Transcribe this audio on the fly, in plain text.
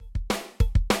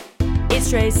It's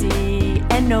Tracy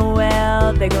and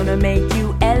Noel. They're gonna make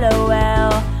you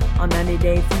LOL on 90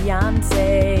 Day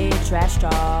Fiance Trash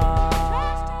Talk.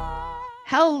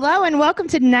 Hello and welcome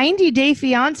to 90 Day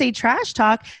Fiance Trash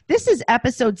Talk. This is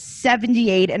episode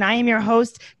 78 and I am your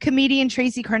host, comedian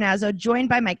Tracy Carnazzo, joined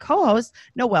by my co-host,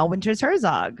 Noel Winters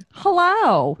Herzog.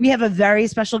 Hello. We have a very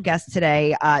special guest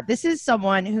today. This is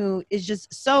someone who is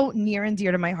just so near and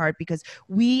dear to my heart because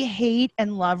we hate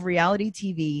and love reality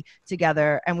TV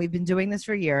together and we've been doing this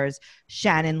for years.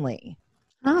 Shannon Lee.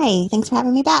 Hi, thanks for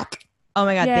having me back. Oh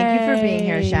my God, thank you for being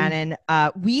here, Yay. Shannon.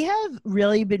 We have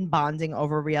really been bonding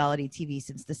over reality TV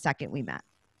since the second we met.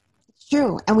 It's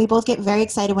true. And we both get very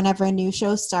excited whenever a new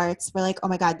show starts. We're like, oh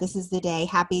my God, this is the day.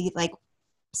 Happy, like,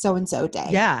 so-and-so day.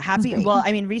 Yeah, happy. Great. Well,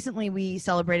 I mean, recently we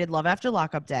celebrated Love After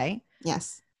Lockup Day.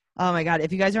 Yes. Oh my God,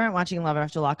 if you guys aren't watching Love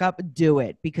After Lockup, do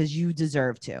it because you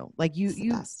deserve to. Like, It's the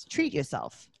you best. treat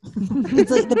yourself. It's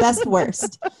like the best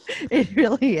worst. It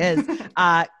really is.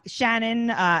 Shannon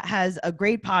has a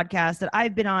great podcast that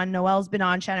I've been on. Noelle's been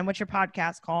on. Shannon, what's your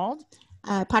podcast called?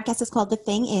 Podcast is called The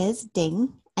Thing Is,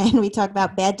 Ding. And we talk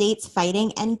about bad dates,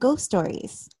 fighting, and ghost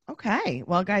stories. Okay.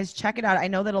 Well, guys, check it out. I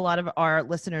know that a lot of our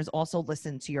listeners also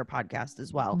listen to your podcast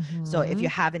as well. So if you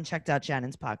haven't checked out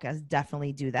Shannon's podcast,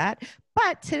 definitely do that.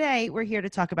 But today we're here to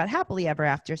talk about Happily Ever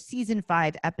After Season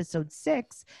 5, Episode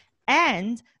 6,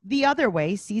 and The Other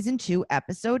Way, Season 2,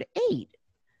 Episode 8.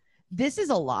 This is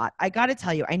a lot. I got to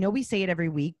tell you, I know we say it every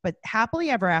week, but Happily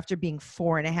Ever After being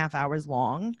 4.5 hours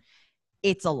long,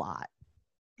 it's a lot.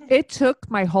 It took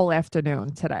my whole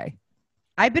afternoon today.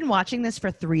 I've been watching this for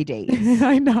 3 days.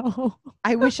 I know.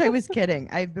 I wish I was kidding.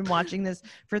 I've been watching this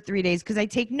for 3 days because I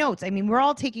take notes. I mean, we're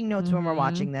all taking notes when we're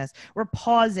watching this. We're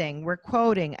pausing, we're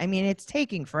quoting. I mean, it's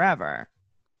taking forever.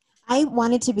 I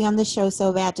wanted to be on the show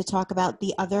so bad to talk about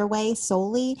The Other Way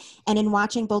solely. And in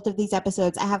watching both of these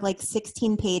episodes, I have like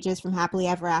 16 pages from Happily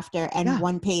Ever After and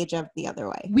 1 page of The Other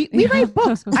Way. We write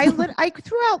books. I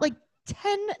threw out like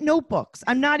 10 notebooks.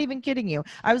 I'm not even kidding you.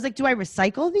 I was like, do I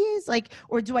recycle these? Like,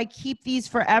 or do I keep these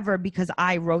forever because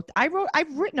I've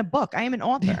written a book. I am an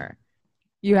author.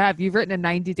 You've written a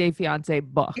 90 Day Fiance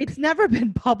book. It's never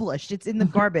been published. It's in the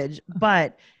garbage,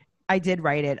 but I did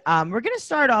write it. We're going to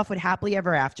start off with Happily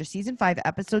Ever After, Season 5,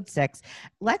 Episode 6.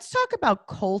 Let's talk about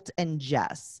Colt and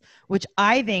Jess, which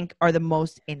I think are the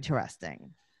most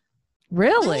interesting.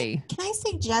 Really? Can I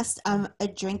suggest a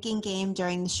drinking game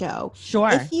during the show? Sure.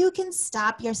 If you can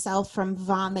stop yourself from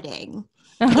vomiting,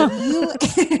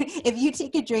 if you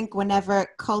take a drink whenever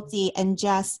Colty and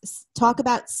Jess talk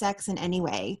about sex in any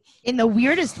way. In the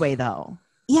weirdest way, though.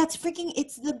 Yeah, it's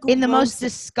the In the most grossest-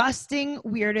 disgusting,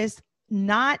 weirdest,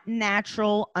 not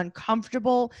natural,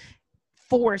 uncomfortable,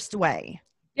 forced way.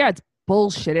 Yeah, it's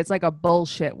bullshit. It's like a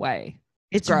bullshit way.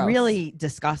 It's Gross. really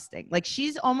disgusting. Like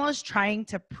she's almost trying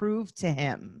to prove to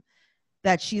him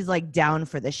that she's like down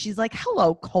for this. She's like,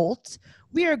 hello, Colt.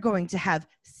 We are going to have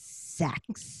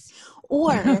sex.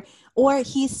 Or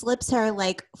he slips her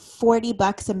like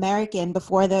 $40 American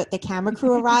before the camera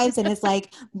crew arrives and is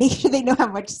like, make sure they know how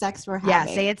much sex we're Yeah,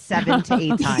 having. say it 7 to 8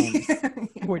 times.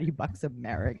 $40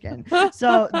 American.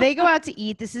 So they go out to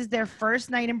eat. This is their first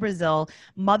night in Brazil.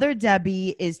 Mother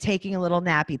Debbie is taking a little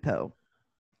nappy poo.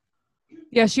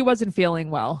 Yeah, she wasn't feeling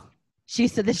well. She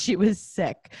said that she was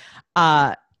sick.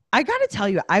 I got to tell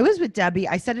you, I was with Debbie.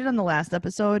 I said it on the last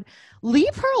episode.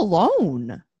 Leave her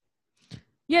alone.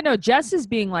 Yeah, no, Jess is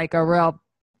being like a real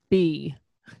B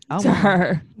to wow.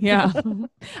 her. Yeah.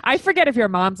 I forget if your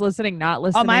mom's listening, not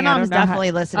listening. Oh, my I don't mom's know how-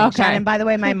 definitely listening. Okay. Shannon, by the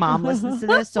way, my mom listens to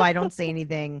this, so I don't say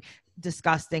anything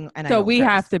disgusting. And I So don't we curse.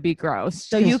 have to be gross.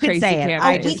 So you 'cause can Tracy say it. can't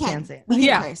I be. just can't say it. We can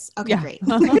Yeah. curse. Okay, Yeah. great.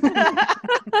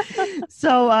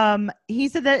 So he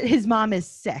said that his mom is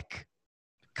sick.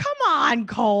 Come on,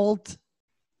 Colt.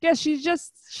 Yeah, she's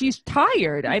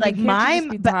tired. I Like mean, can't you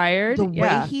just be but tired. The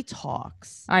Yeah. way he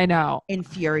talks I know.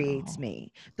 infuriates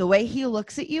me. The way he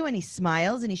looks at you and he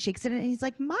smiles and he shakes it and he's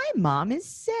like, my mom is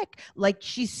sick. Like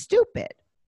she's stupid.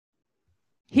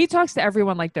 He talks to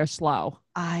everyone like they're slow.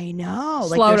 I know.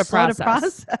 Slow they're to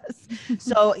process.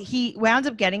 So he wound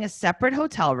up getting a separate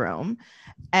hotel room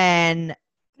and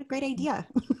What a great idea.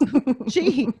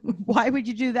 gee, why would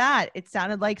you do that? It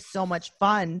sounded like so much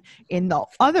fun in the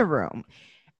other room.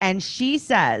 And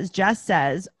Jess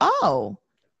says, oh,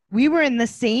 we were in the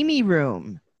samey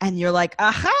room. And you're like,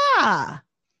 aha,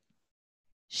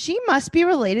 she must be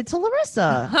related to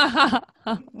Larissa.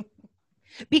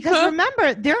 Because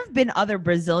remember, there have been other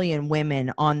Brazilian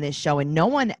women on this show, and no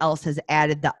one else has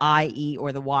added the I-E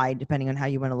or the Y, depending on how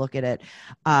you want to look at it,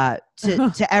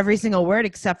 to every single word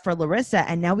except for Larissa.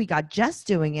 And now we got Jess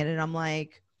doing it. And I'm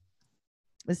like,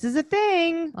 This is a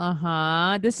thing.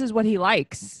 This is what he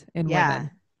likes in Yeah.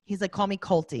 He's like, call me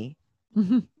Colty.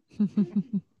 women.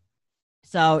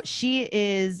 So she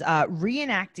is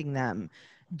reenacting them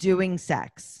doing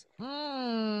sex.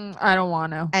 I don't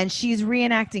want to. And she's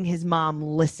reenacting his mom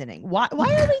listening. Why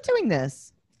are they doing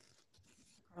this?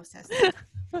 Process.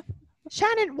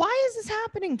 Shannon, why is this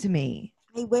happening to me?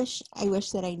 I wish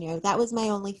that I knew. That was my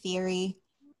only theory.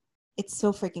 It's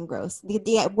so freaking gross.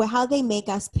 How they make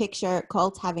us picture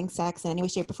Colt having sex in any way,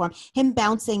 shape, or form. Him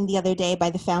bouncing the other day by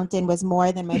the fountain was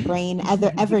more than my brain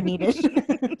ever needed.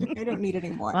 I don't need it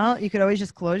anymore. Well, you could always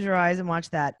just close your eyes and watch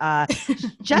that.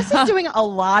 Jess is doing a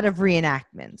lot of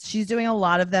reenactments. She's doing a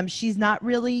lot of them. She's not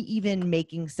really even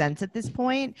making sense at this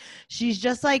point. She's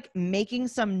just like making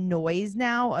some noise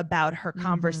now about her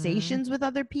conversations with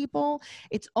other people.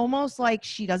 It's almost like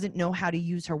she doesn't know how to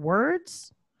use her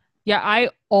words. Yeah, I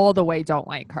all the way don't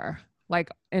like her. Like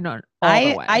in all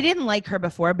the way. I didn't like her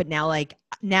before, but now I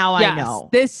know.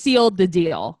 This sealed the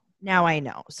deal. Now I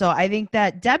know. So I think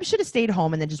that Deb should have stayed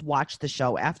home and then just watched the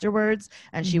show afterwards,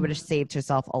 and she would have saved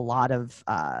herself a lot of,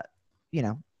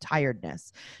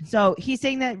 tiredness. So he's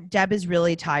saying that Deb is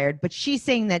really tired, but she's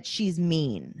saying that she's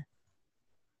mean.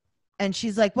 And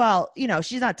she's like, well,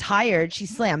 she's not tired. She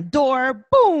slammed door.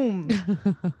 Boom.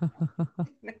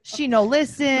 She no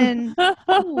listen.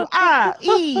 Ooh, ah,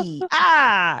 ee,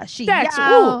 ah. She Sex.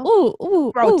 yow.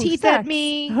 Ooh, Throw ooh, teeth sex. at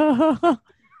me.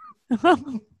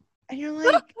 And you're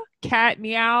like, cat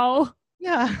meow.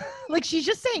 yeah. Like she's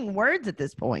just saying words at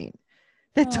this point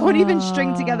that don't even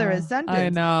string together a sentence. I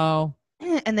know.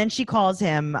 And then she calls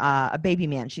him a baby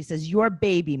man. She says, "You're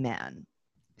baby man."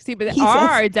 See, but He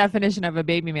our definition of a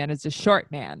baby man is a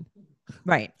short man.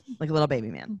 Right. Like a little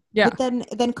baby man. Yeah.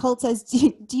 But then Colt says,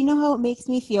 do you know how it makes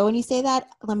me feel when you say that?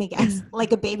 Let me guess.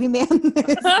 Like a baby man?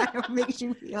 Is that how it makes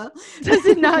you feel? Does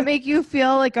it not make you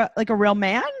feel like a real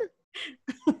man?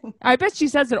 I bet she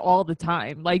says it all the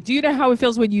time. Like, do you know how it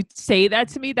feels when you say that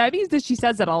to me? That means that she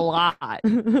says it a lot.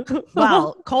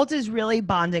 Well, Colt is really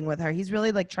bonding with her. He's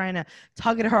really like trying to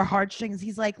tug at her heartstrings.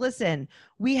 He's like, listen,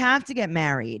 we have to get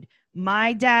married.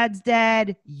 My dad's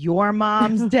dead. Your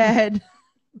mom's dead.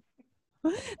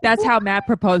 That's how Matt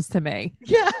proposed to me.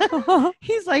 Yeah.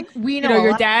 He's like, we know, your a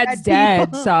lot of dad's dead dead,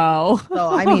 people. so So,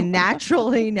 I mean,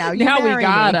 naturally, now you now we marry me.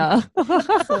 gotta.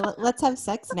 So let's have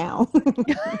sex now.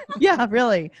 Yeah,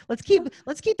 really. Let's keep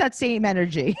that same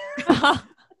energy.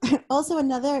 Also,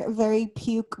 another very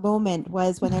puke moment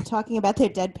was when they're talking about their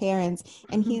dead parents,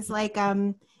 and he's like,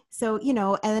 so,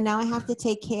 and then now I have to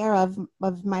take care of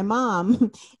my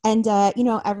mom, and,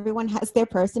 everyone has their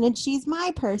person, and she's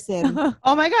my person.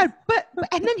 Oh my God. But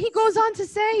and then he goes on to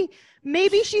say,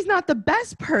 maybe she's not the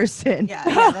best person.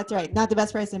 Yeah, that's right. Not the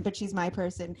best person, but she's my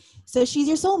person. So she's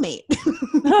your soulmate.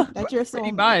 That's your soulmate.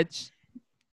 Pretty much.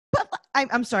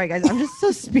 I'm sorry, guys. I'm just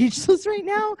so speechless right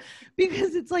now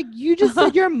because it's like you just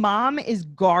said your mom is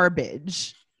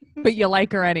garbage. But you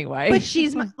like her anyway. But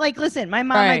she's listen, my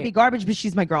mom might be garbage, but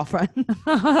she's my girlfriend.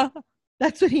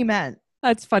 That's what he meant.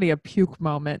 That's funny, a puke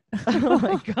moment. Oh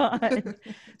my God.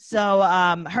 So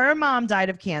her mom died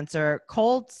of cancer.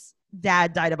 Colt's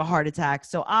dad died of a heart attack.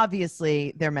 So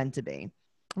obviously they're meant to be.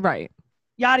 Right.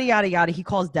 Yada, yada, yada. He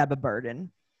calls Deb a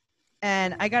burden.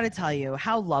 And I got to tell you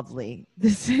how lovely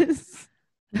this is.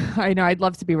 I know. I'd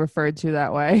love to be referred to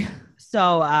that way.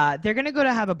 So they're going to go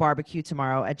to have a barbecue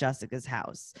tomorrow at Jessica's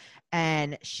house.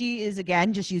 And she is,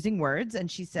 again, just using words. And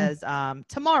she says,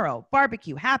 tomorrow,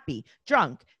 barbecue, happy,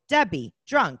 drunk, Debbie,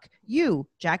 drunk, you,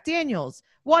 Jack Daniels,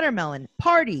 watermelon,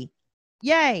 party,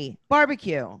 yay,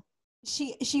 barbecue.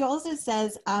 She also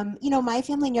says, my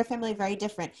family and your family are very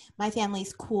different. My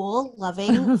family's cool,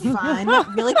 loving,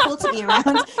 fun, really cool to be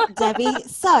around. Debbie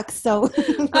sucks, so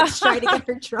let's try to get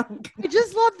her drunk. I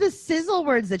just love the sizzle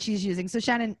words that she's using. So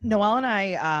Shannon, Noelle and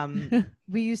I,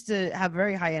 we used to have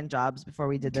very high-end jobs before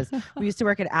we did this. We used to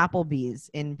work at Applebee's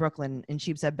in Brooklyn, in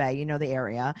Sheepshead Bay, the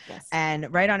area, Yes.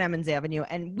 and right on Emmons Avenue.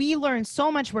 And we learned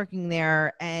so much working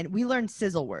there, and we learned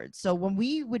sizzle words. So when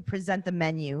we would present the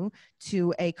menu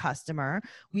to a customer,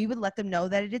 we would let them know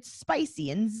that it's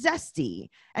spicy and zesty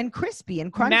and crispy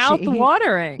and crunchy. Mouth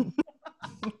watering.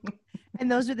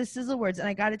 And those are the sizzle words. And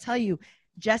I got to tell you,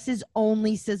 Jess's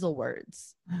only sizzle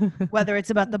words, whether it's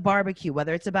about the barbecue,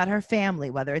 whether it's about her family,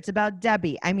 whether it's about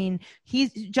Debbie. I mean,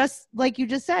 he's just like you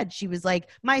just said. She was like,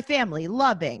 my family,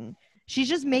 loving. She's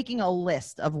just making a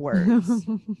list of words.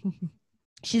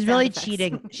 She's really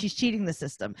cheating. She's cheating the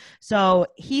system. So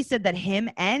he said that him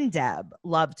and Deb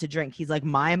love to drink. He's like,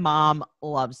 my mom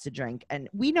loves to drink. And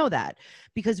we know that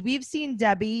because we've seen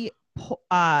Debbie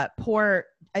pour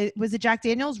was it Jack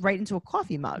Daniels right into a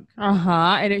coffee mug.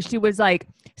 And she was like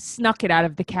snuck it out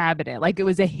of the cabinet. Like it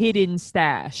was a hidden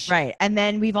stash. Right. And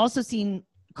then we've also seen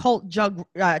Colt chug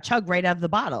right out of the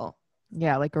bottle.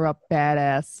 Yeah, like a real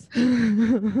badass.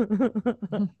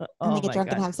 And Oh they get my drunk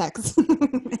God. and have sex.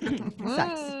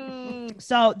 Sex.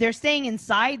 So they're staying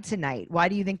inside tonight. Why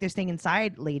do you think they're staying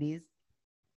inside, ladies?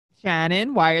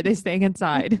 Shannon, why are they staying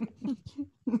inside?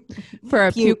 For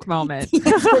a puke moment.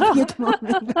 Yes, for a puke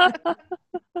moment.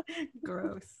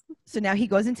 Gross. So now he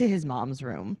goes into his mom's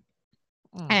room.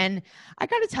 And I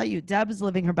got to tell you, Deb's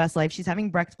living her best life. She's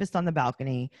having breakfast on the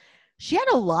balcony. She had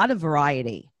a lot of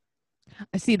variety.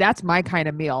 See, that's my kind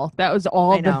of meal. That was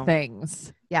all I the know.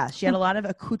 things. Yeah, she had a lot of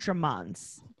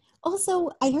accoutrements. Also,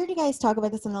 I heard you guys talk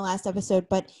about this in the last episode,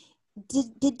 but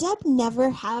did Deb never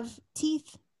have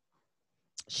teeth?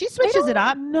 She switches it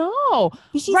up. No.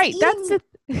 She's Right. eating- That's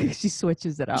it. She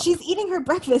switches it up. She's eating her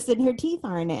breakfast and her teeth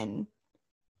aren't in.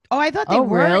 Oh, I thought they Oh,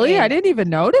 were. really? in. I didn't even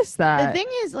notice The that. thing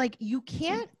is, like, you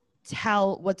can't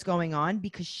tell what's going on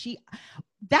because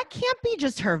that can't be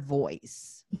just her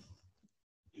voice.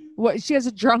 What? She has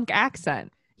a drunk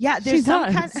accent. Yeah, there's She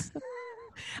some does. kind.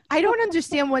 I don't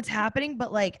understand what's happening,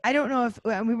 but like, I don't know if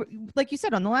we were, like you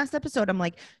said on the last episode, I'm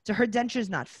like, do her dentures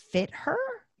not fit her?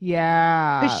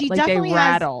 Yeah. 'Cause she like definitely they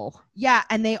has- rattle. Yeah,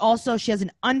 and she has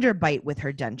an underbite with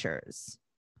her dentures.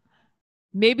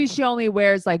 Maybe she only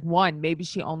wears like one. Maybe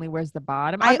she only wears the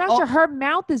bottom. I I'm not al- sure. Her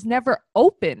mouth is never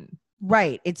open.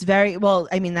 Right. It's very well.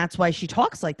 I mean, that's why she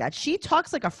talks like that. She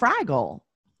talks like a Fraggle.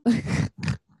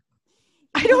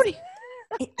 I don't.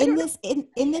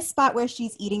 In this spot where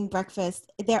she's eating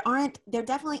breakfast, there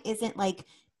definitely isn't like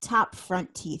top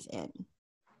front teeth in.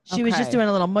 She was just Okay. doing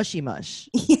a little mushy mush.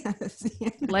 Yes.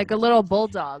 Like a little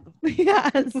bulldog.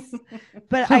 Yes.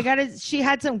 But she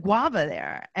had some guava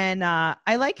there. And I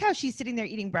like how she's sitting there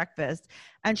eating breakfast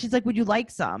and she's like, would you like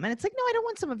some? And it's like, no, I don't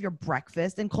want some of your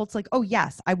breakfast. And Colt's like, oh,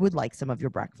 yes, I would like some of your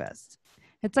breakfast.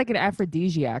 It's like an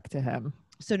aphrodisiac to him.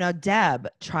 So now Deb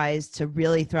tries to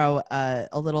really throw a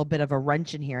little bit of a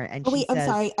wrench in here. And Oh, wait, she says,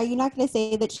 I'm sorry. Are you not going to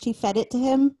say that she fed it to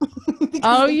him? Because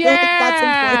Oh, I feel like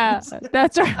yeah. that's important.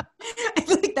 That's right. I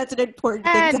feel like that's an important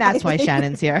thing. and to that's why highlight.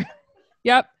 Shannon's here.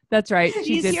 Yep. That's right. She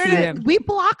She's did here feed to, him. we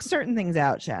block certain things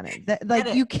out, Shannon. That, like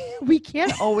Get it. you can't, we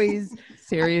can't always.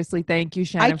 Seriously, thank you,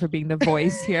 Shannon, for being the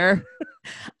voice here.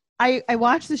 I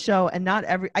watch the show and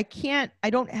I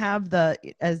don't have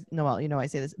as Noelle, you know, I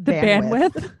say this, The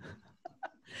bandwidth.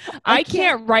 I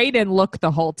can't write and look the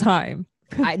whole time.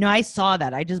 I know, I saw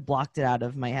that. I just blocked it out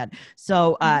of my head.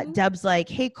 So Deb's like,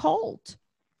 hey, Colt.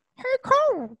 Hey,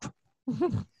 Colt.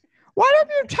 Why don't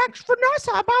you text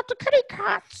Vanessa about the kitty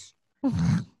cats?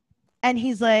 And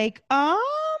he's like, well,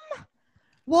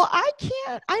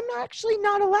 I'm actually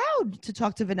not allowed to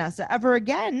talk to Vanessa ever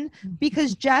again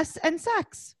because Jess and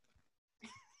sex.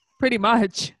 Pretty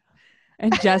much.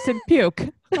 And Jess and puke.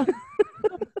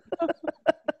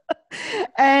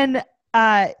 And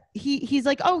he's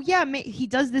like, oh yeah, he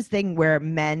does this thing where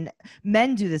men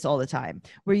do this all the time,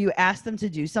 where you ask them to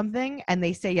do something and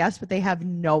they say yes, but they have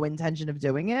no intention of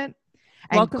doing it.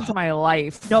 And Welcome to my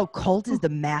life. No, Colt is the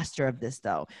master of this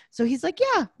though. So he's like,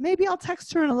 yeah, maybe I'll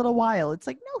text her in a little while. It's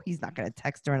like, no, he's not going to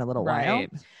text her in a little Right.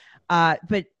 while.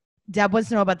 But Deb wants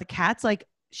to know about the cats. Like,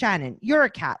 Shannon, you're a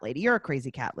cat lady. You're a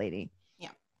crazy cat lady. Yeah.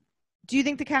 Do you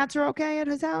think the cats are okay at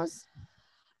his house?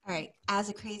 All right. As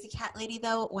a crazy cat lady,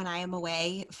 though, when I am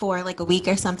away for like a week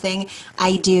or something,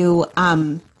 I do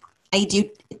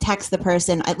text the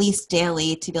person at least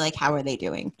daily to be like, how are they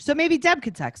doing? So maybe Deb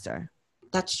could text her.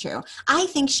 That's true. I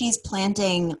think she's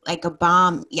planting like a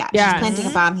bomb. Yeah, Yeah. she's planting a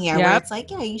bomb here where Yep. it's like,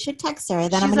 yeah, you should text her. Then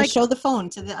She's I'm going like- to show the phone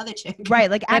to the other chick.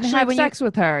 Right. Like, And actually, have when sex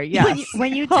with her. you, Yes.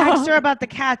 when you text her about the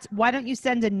cats, why don't you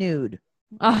send a nude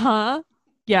Uh-huh.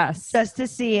 Yes. just to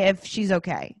see if she's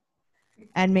okay?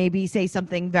 And maybe say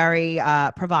something very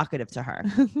provocative to her.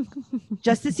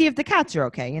 Just to see if the cats are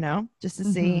okay, you know? Just to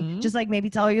see, Mhm. just like maybe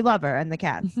tell her you love her and the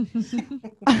cats.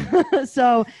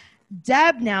 So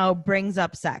Deb now brings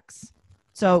up sex.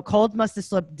 So Colt must have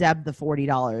slipped Deb the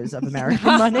 $40 of American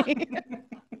money.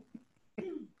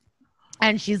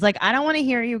 And she's like, I don't want to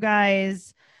hear you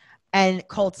guys. And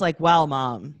Colt's like, well,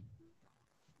 Mom,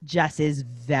 Jess is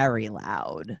very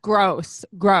loud. Gross.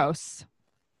 Gross.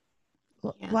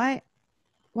 Yeah. Why?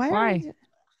 Why? are Why? you-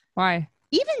 Why?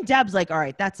 Even Deb's like, all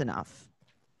right, that's enough.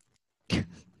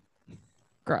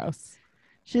 Gross.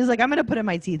 She's like, I'm going to put in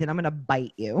my teeth and I'm going to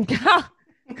bite you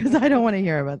because I don't want to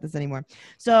hear about this anymore.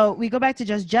 So we go back to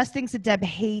Jess. Jess thinks that Deb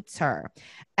hates her.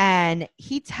 And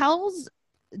he tells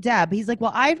Deb, he's like,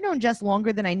 well, I've known Jess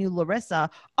longer than I knew Larissa.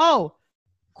 Oh,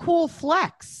 cool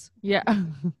flex. Yeah.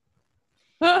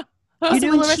 You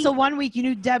knew when Larissa 1 week. You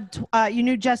knew Deb. You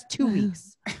knew Jess 2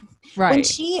 weeks. Right.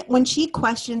 when she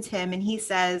questions him and he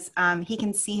says he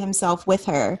can see himself with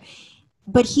her,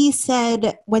 but he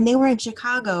said when they were in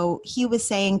Chicago, he was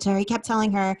saying to her, he kept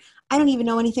telling her, I don't even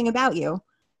know anything about you.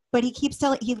 But he keeps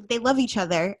telling they love each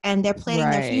other and they're planning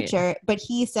their Right. future. But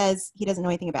he says he doesn't know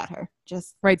anything about her.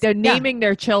 Just Right. They're naming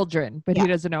their children, but Yeah. he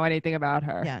doesn't know anything about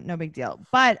her. Yeah, no big deal.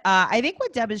 But I think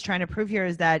what Deb is trying to prove here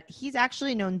is that he's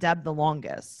actually known Deb the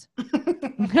longest.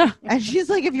 And she's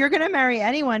like, if you're going to marry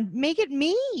anyone, make it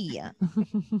me.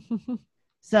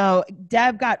 So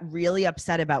Deb got really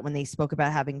upset about when they spoke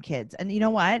about having kids. And you know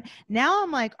what? Now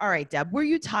I'm like, all right, Deb, were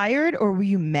you tired or were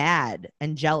you mad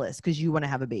and jealous because you want to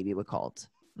have a baby with Colt?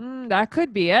 That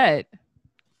could be it.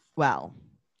 Well,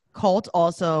 Colt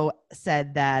also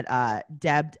said that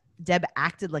Deb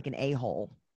acted like an a-hole.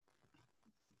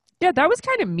 Yeah, that was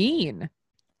kind of mean.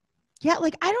 Yeah,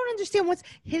 like I don't understand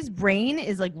his brain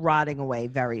is like rotting away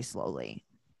very slowly.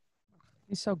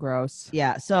 He's so gross.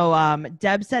 Yeah. So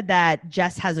Deb said that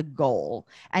Jess has a goal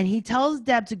and he tells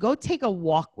Deb to go take a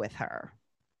walk with her.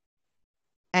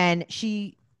 And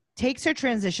she takes her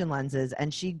transition lenses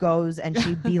and she goes and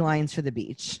she beelines for the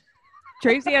beach.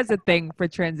 Tracy has a thing for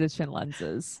transition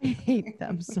lenses. I hate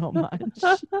them so much.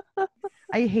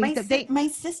 I hate them. my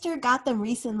sister got them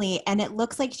recently, and it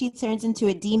looks like she turns into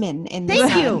a demon in the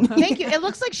Thank sun. you. Thank you. It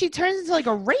looks like she turns into like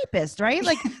a rapist, right?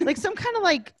 Like some kind of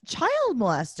like child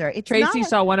molester. It's Tracy not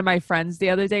saw one of my friends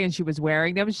the other day and she was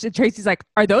wearing them. Tracy's like,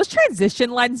 are those transition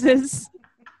lenses?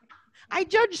 I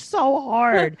judge so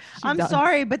hard. I'm does.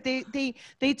 sorry, but they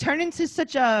turn into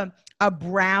such a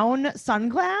brown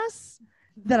sunglass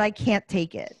that I can't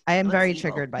take it. I am Looks very evil.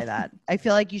 triggered by that. I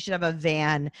feel like you should have a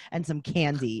van and some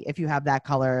candy if you have that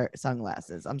color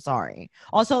sunglasses. I'm sorry.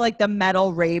 Also, like the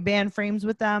metal Ray-Ban frames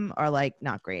with them are like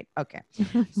not great. Okay.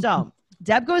 So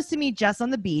Deb goes to meet Jess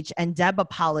on the beach and Deb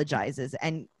apologizes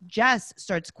and Jess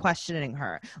starts questioning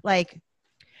her.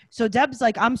 So Deb's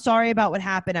like, I'm sorry about what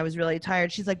happened. I was really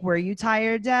tired. She's like, were you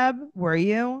tired, Deb? Were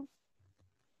you?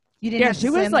 You didn't Yeah, have to she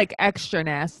was swim? like extra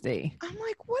nasty. I'm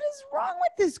like, what is wrong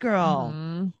with this girl?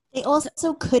 Mhm. They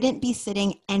also couldn't be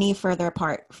sitting any further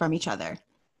apart from each other.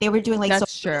 They were doing like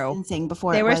That's social true. distancing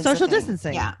before. They it were was a social thing.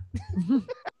 distancing. Yeah.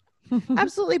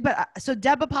 Absolutely. But so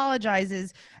Deb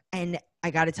apologizes. And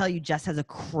I got to tell you, Jess has a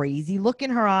crazy look in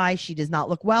her eye. She does not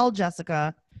look well,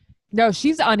 Jessica. No,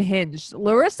 she's unhinged.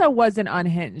 Larissa wasn't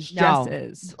unhinged. No. Jess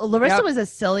is. Larissa Yep. was a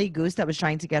silly goose that was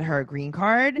trying to get her a green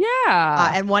card.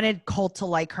 Yeah. And wanted Colt to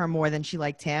like her more than she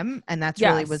liked him. And that's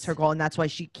really Yes. was her goal. And that's why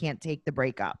she can't take the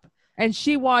breakup. And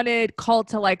she wanted Colt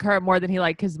to like her more than he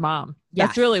liked his mom. Yes.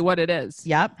 That's really what it is.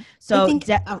 Yep. So I think,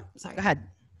 Deb, sorry. go ahead.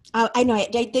 I know.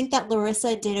 I think that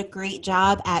Larissa did a great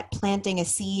job at planting a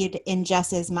seed in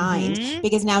Jess's mind Mhm.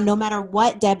 because now no matter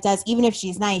what Deb does, even if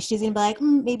she's nice, she's going to be like,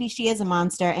 maybe she is a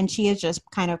monster. And she is just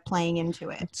kind of playing into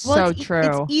it. So it's, true.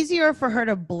 It's easier for her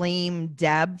to blame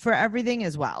Deb for everything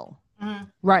as well.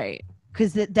 Right.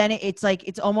 Because then it's like,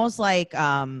 it's almost like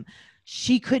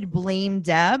she could blame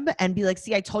Deb and be like,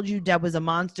 see, I told you Deb was a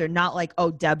monster, not like,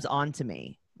 oh, Deb's on to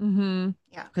me. Mm-hmm.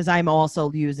 Because I'm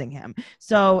also using him.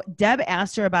 So Deb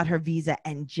asked her about her visa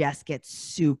and Jess gets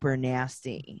super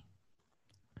nasty.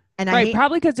 And I Right. hate,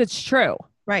 Probably because it's true.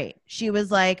 right. She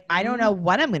was like, I don't know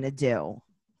what I'm going to do.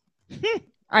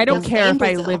 I don't Stay care in if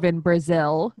I Brazil. live in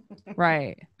Brazil.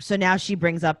 Right. So now she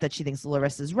brings up that she thinks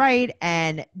Larissa's right.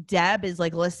 And Deb is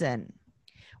like, listen,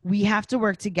 we have to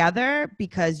work together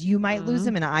because you might lose Mhm.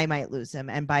 him and I might lose him.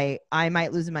 And by I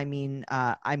might lose him, I mean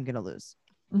I'm going to lose.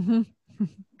 Mm-hmm.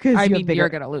 Because I mean, you're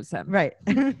going to lose him. Right.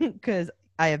 Because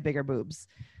I have bigger boobs.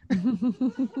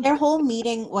 Their whole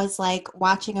meeting was like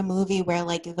watching a movie where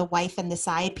like the wife and the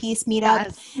side piece meet up.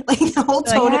 Like the whole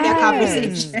tone of their Yes.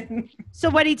 conversation. So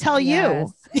what did he tell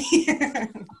you? Yes.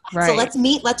 So Right. let's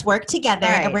meet, let's work together,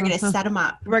 Right. and we're going to set them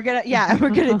up. We're gonna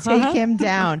take him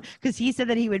down because he said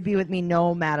that he would be with me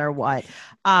no matter what.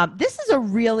 This is a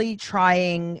really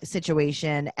trying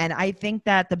situation, and I think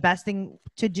that the best thing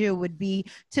to do would be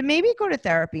to maybe go to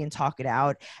therapy and talk it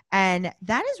out. And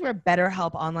that is where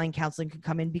BetterHelp online counseling can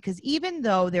come in because even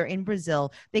though they're in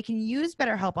Brazil, they can use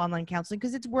BetterHelp online counseling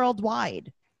because it's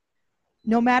worldwide.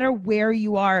 No matter where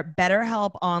you are,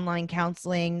 BetterHelp online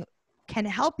counseling can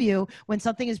help you when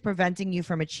something is preventing you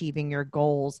from achieving your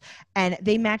goals. And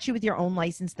they match you with your own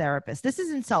licensed therapist. This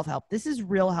isn't self-help. This is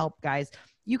real help, guys.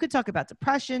 You could talk about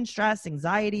depression, stress,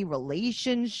 anxiety,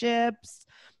 relationships.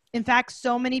 In fact,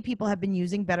 so many people have been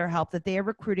using BetterHelp that they are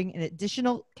recruiting an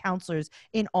additional counselors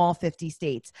in all 50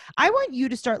 states. I want you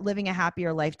to start living a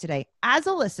happier life today. As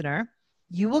a listener,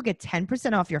 you will get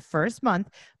 10% off your first month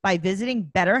by visiting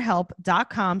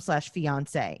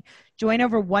betterhelp.com/fiance. Join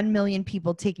over 1 million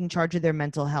people taking charge of their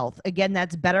mental health. Again,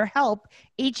 that's BetterHelp,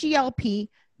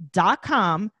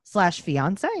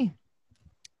 HELP.com/fiance.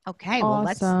 Okay, well,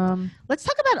 Awesome. let's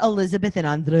talk about Elizabeth and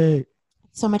Andre.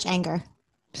 So much anger.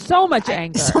 So much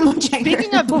anger. So much anger.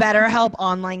 Speaking of BetterHelp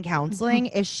online counseling,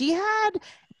 if she had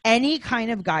any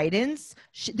kind of guidance,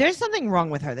 there's something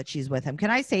wrong with her that she's with him. Can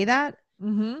I say that?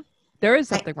 There is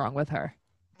something wrong with her.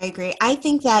 I agree. I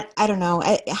think that, I don't know,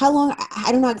 how long,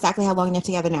 I don't know exactly how long they're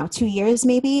together now, 2 years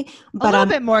maybe, but a little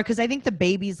bit more, because I think the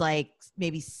baby's like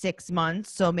maybe 6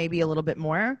 months, so maybe a little bit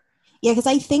more. Yeah, because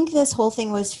I think this whole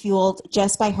thing was fueled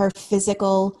just by her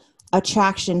physical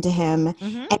attraction to him.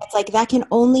 And it's like, that can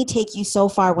only take you so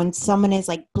far when someone is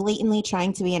like blatantly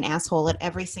trying to be an asshole at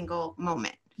every single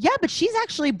moment. Yeah, but she's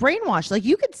actually brainwashed. Like,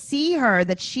 you could see her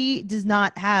that she does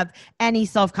not have any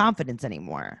self-confidence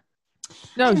anymore.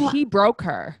 No, he broke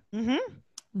her.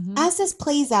 As this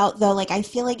plays out, though, like, I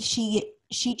feel like she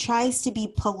tries to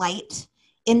be polite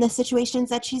in the situations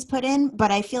that she's put in,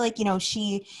 but I feel like, you know,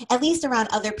 she, at least around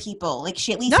other people, like,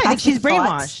 she at least I think she's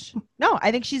thoughts. brainwashed. No, I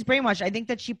think she's brainwashed. I think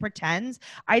that she pretends.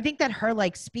 I think that her,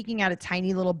 like, speaking out a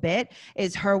tiny little bit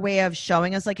is her way of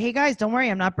showing us, like, hey, guys, don't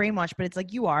worry, I'm not brainwashed. But it's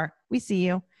like, you are. We see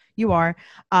you. You are.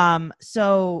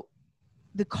 So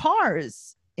the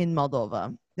cars in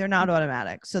Moldova, they're not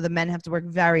automatic. So the men have to work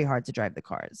very hard to drive the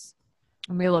cars.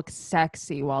 And they look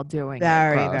sexy while doing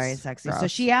very, it. very sexy. So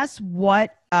Gross. she asked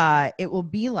what it will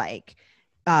be like,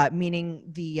 meaning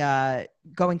the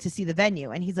going to see the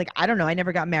venue. And he's like, I don't know. I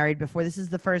never got married before. This is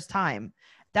the first time.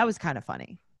 That was kind of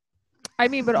funny. I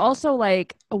mean, but also,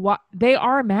 like, they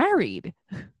are married.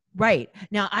 Right.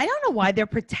 Now, I don't know why they're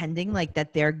pretending like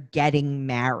that they're getting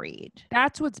married.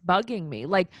 That's what's bugging me.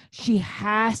 Like, she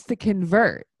has to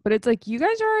convert. But it's like, you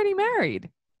guys are already married.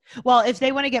 Well, if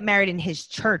they want to get married in his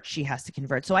church, she has to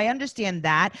convert. So I understand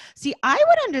that. See, I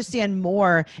would understand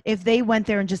more if they went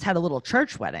there and just had a little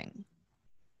church wedding.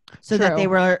 So that they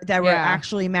were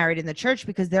actually married in the church,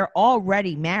 because they're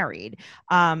already married.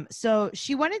 So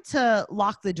she wanted to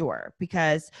lock the door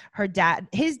because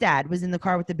his dad was in the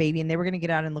car with the baby, and they were going to get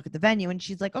out and look at the venue. And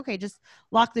she's like, okay, just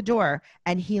lock the door.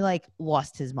 And he, like,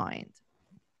 lost his mind.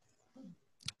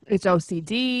 It's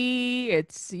OCD.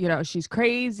 It's, you know, she's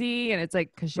crazy. And it's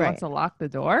like, because she wants to lock the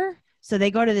door. So they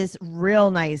go to this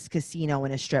real nice casino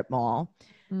in a strip mall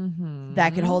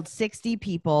that could hold 60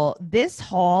 people. This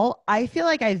hall, I feel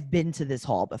like I've been to this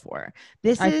hall before.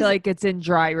 I feel like it's in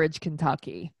Dry Ridge,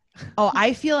 Kentucky. Oh,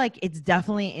 I feel like it's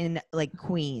definitely in, like,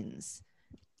 Queens.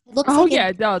 It looks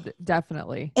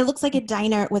Definitely. It looks like a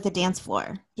diner with a dance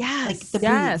floor. Yes. Like the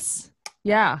Yes. booths.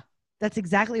 Yeah. That's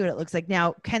exactly what it looks like.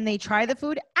 Now, can they try the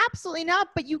food? Absolutely not.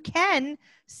 But you can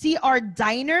see our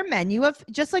diner menu of,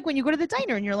 just like when you go to the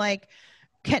diner and you're like,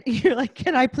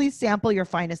 can I please sample your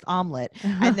finest omelet?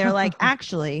 And they're like,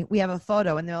 actually, we have a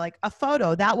photo. And they're like, a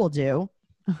photo, that will do.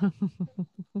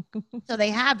 So they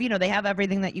have, they have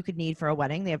everything that you could need for a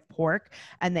wedding. They have pork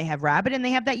and they have rabbit and they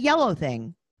have that yellow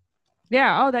thing.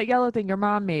 Yeah. Oh, that yellow thing. Your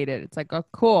mom made it. It's like, oh,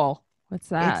 cool. What's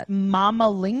that? It's Mama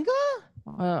Linga?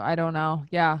 I don't know.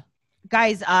 Yeah.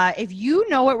 Guys, if you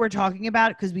know what we're talking about,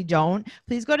 because we don't,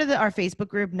 please go to our Facebook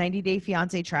group, 90 Day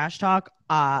Fiance Trash Talk,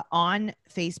 on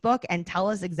Facebook, and tell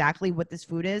us exactly what this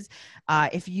food is.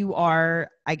 If you are,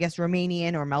 I guess,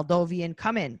 Romanian or Moldovan,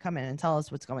 come in and tell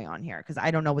us what's going on here, because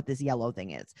I don't know what this yellow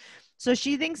thing is. So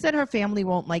she thinks that her family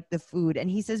won't like the food, and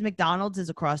he says McDonald's is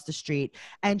across the street,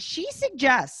 and she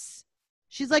suggests,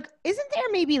 she's like, isn't there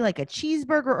maybe like a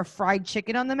cheeseburger or fried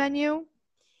chicken on the menu?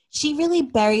 She really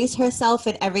buries herself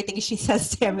in everything she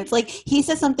says to him. It's like he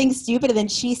says something stupid and then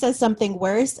she says something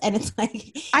worse. And it's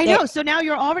like, I know. So now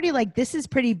you're already like, this is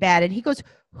pretty bad. And he goes,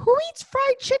 who eats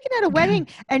fried chicken at a wedding?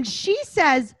 And she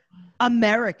says,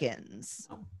 Americans.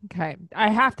 Okay. I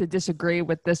have to disagree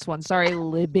with this one. Sorry,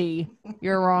 Libby.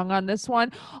 You're wrong on this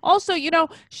one. Also,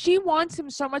 she wants him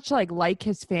so much like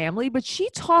his family, but she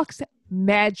talks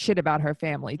mad shit about her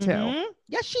family too. Mm-hmm.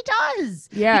 Yes, she does.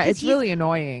 Yeah, because it's really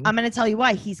annoying. I'm going to tell you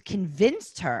why. He's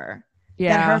convinced her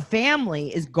that her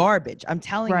family is garbage. I'm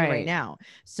telling you right now.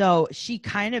 So she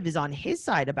kind of is on his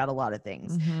side about a lot of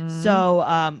things. Mm-hmm. So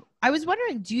I was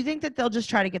wondering, do you think that they'll just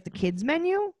try to get the kids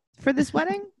menu for this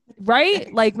wedding?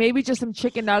 Right? Like maybe just some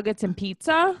chicken nuggets and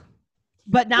pizza?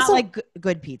 But not like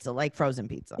good pizza, like frozen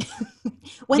pizza.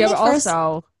 When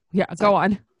go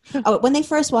on. When they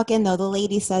first walk in, though, the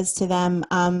lady says to them,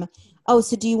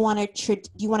 so do you want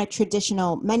a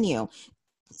traditional menu?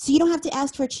 So you don't have to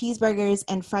ask for cheeseburgers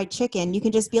and fried chicken. You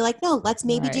can just be like, no, let's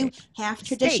maybe do half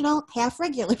traditional, half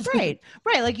regular food.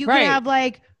 Right. Like you can have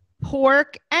like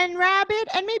pork and rabbit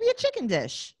and maybe a chicken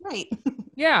dish. Right.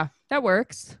 Yeah, that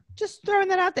works. Just throwing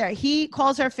that out there. He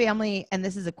calls her family, and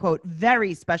this is a quote,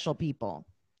 very special people.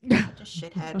 Just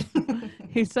shithead.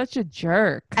 He's such a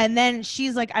jerk. And then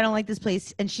she's like, I don't like this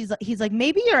place. And he's like,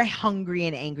 maybe you're hungry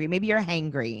and angry. Maybe you're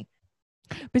hangry.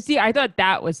 But see, I thought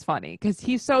that was funny because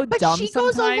he's so But dumb she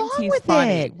goes sometimes. along He's with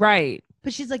funny. it. Right.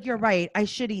 But she's like, you're right. I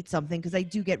should eat something because I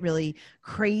do get really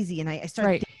crazy. And I start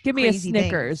Right. Give me a crazy things.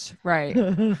 Snickers. Right.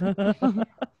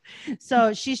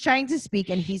 So she's trying to speak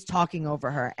and he's talking over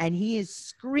her and he is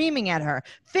screaming at her.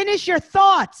 Finish your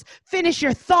thoughts. Finish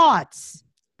your thoughts.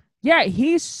 Yeah,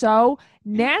 he's so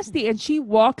nasty and she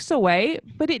walks away,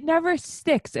 but it never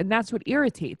sticks. And that's what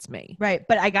irritates me. Right.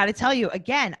 But I got to tell you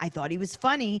again, I thought he was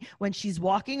funny when she's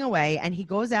walking away and he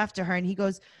goes after her and he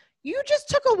goes, you just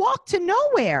took a walk to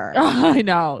nowhere. I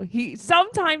know.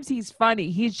 Sometimes he's funny.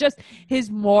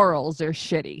 His morals are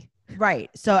shitty. Right.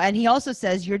 So, and he also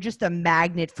says, you're just a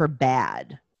magnet for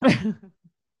bad.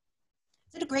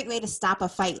 Is it a great way to stop a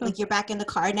fight? Like you're back in the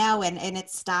car now and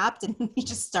it's stopped and he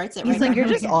just starts it He's right like, back you're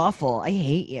up just again. awful. I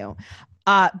hate you.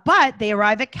 But they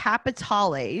arrive at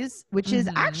Capitales, which is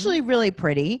actually really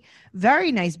pretty,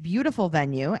 very nice, beautiful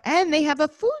venue. And they have a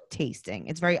food tasting.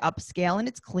 It's very upscale and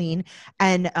it's clean.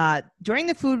 And during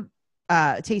the food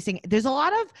tasting, there's a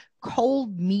lot of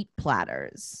cold meat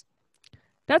platters.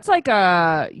 That's like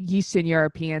a Eastern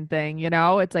European thing, you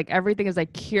know? It's like everything is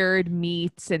like cured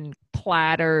meats and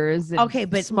platters and Okay,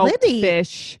 but smoked Libby,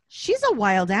 fish. she's a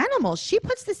wild animal. She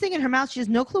puts this thing in her mouth. She has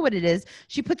no clue what it is.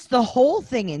 She puts the whole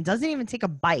thing in, doesn't even take a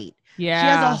bite. Yeah. She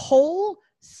has a whole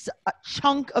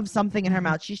chunk of something in her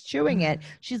mouth. She's chewing it.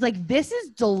 She's like, this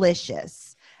is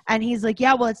delicious. And he's like,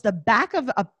 yeah, well, it's the back of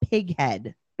a pig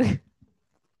head.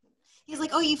 He's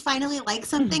like, oh, you finally like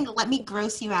something? Let me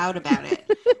gross you out about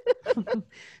it.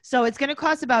 So it's going to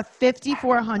cost about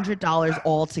 $5,400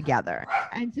 altogether.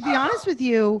 And to be honest with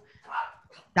you,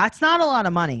 that's not a lot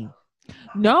of money.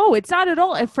 No, it's not at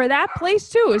all. And for that place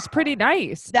too, it's pretty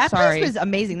nice. That Sorry. place was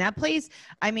amazing. That place,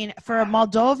 I mean, for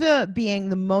Moldova being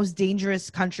the most dangerous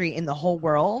country in the whole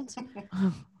world,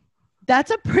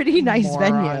 that's a pretty nice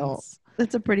venue. Morons.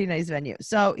 That's a pretty nice venue.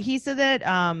 So he said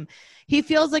that he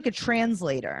feels like a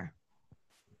translator.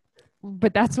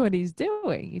 But that's what he's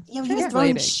doing. Yeah, he was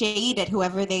throwing translating. shade at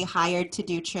whoever they hired to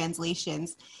do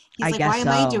translations. He's I like, guess why am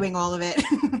I so. doing all of it?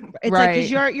 It's like, Right.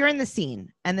 because you're in the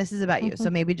scene and this is about you. So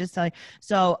maybe just tell you.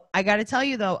 So I got to tell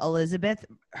you though, Elizabeth,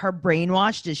 her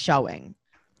brainwashed is showing.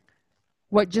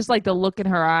 What, just like the look in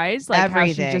her eyes? Like how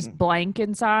she's Everything. just blank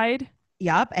inside?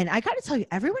 Yup. And I got to tell you,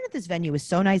 everyone at this venue is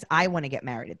so nice. I want to get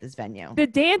married at this venue. The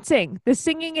dancing, the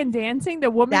singing and dancing, the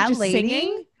woman That just lady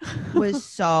singing. was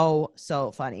so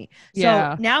funny.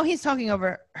 Yeah. So now he's talking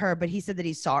over her, but he said that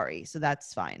he's sorry. So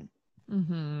that's fine.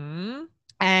 Mm-hmm.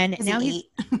 And Is now he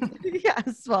he's,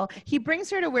 yes, well, he brings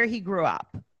her to where he grew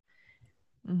up.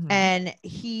 Mm-hmm. And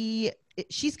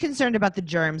she's concerned about the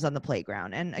germs on the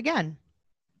playground. And again,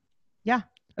 yeah,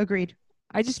 agreed.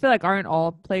 I just feel like aren't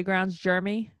all playgrounds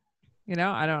germy? You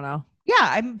know, I don't know.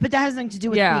 Yeah, but that has nothing to do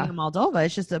with Yeah. being in Moldova.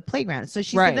 It's just a playground. So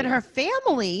she Right. said that her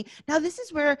family, now this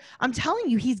is where I'm telling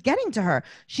you, he's getting to her.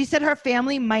 She said her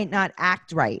family might not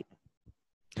act right.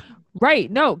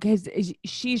 Right. No, because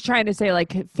she's trying to say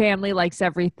like family likes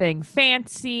everything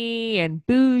fancy and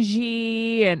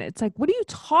bougie. And it's like, what are you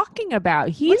talking about?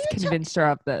 He's you convinced her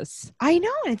of this. I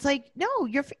know. And it's like, no,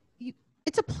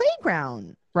 it's a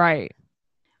playground. Right.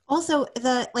 Also,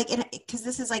 because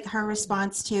this is like her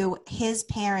response to his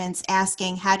parents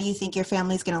asking, how do you think your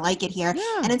family's going to like it here?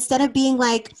 Yeah. And instead of being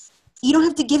like, you don't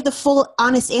have to give the full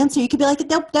honest answer. You could be like,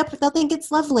 they'll think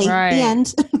it's lovely. Right. The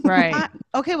end. Right.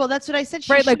 Okay, well, that's what I said.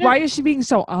 She Right. Like, should've- why is she being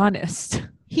so honest?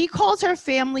 He calls her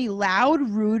family loud,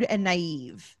 rude, and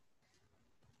naive.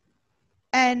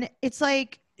 And it's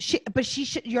like,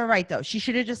 you're right, though. She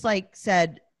should have just like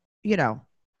said, you know,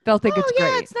 They'll think oh, it's yeah,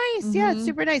 great. it's nice. Yeah, it's Mhm.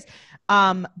 super nice.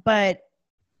 But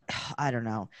I don't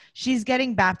know. She's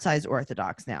getting baptized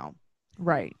Orthodox now.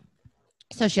 Right.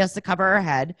 So she has to cover her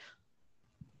head.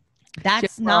 That's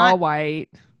Just all not white.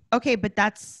 okay, but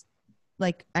that's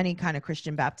like any kind of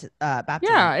Christian baptism.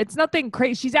 Yeah. It's nothing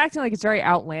crazy. She's acting like it's very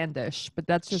outlandish, but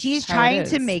that's just She's how it trying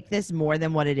to is. make this more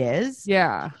than what it is.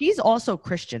 Yeah. She's also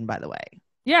Christian, by the way.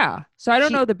 Yeah. So I don't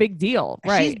She- know the big deal. She's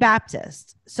Right.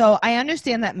 Baptist. So I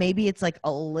understand that maybe it's like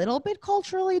a little bit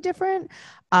culturally different.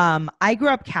 I grew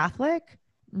up Catholic,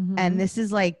 Mhm. and this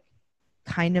is like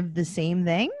kind of the same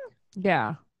thing.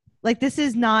 Yeah. Like, this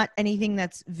is not anything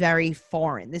that's very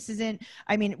foreign. This isn't,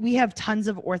 I mean, we have tons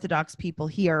of Orthodox people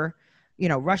here, you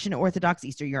know, Russian Orthodox,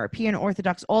 Eastern European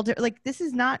Orthodox, like, this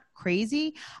is not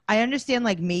crazy. I understand,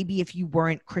 like, maybe if you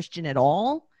weren't Christian at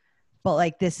all, but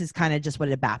like this is kind of just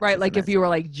what a baptism Right. Like is. if you were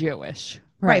like Jewish.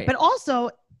 Right. But also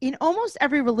in almost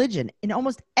every religion, in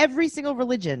almost every single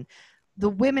religion, the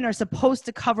women are supposed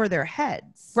to cover their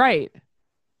heads. Right.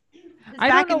 I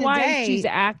Back don't know in the why day- she's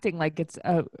acting like it's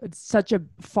such a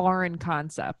foreign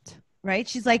concept. Right.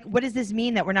 She's like, what does this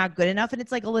mean that we're not good enough? And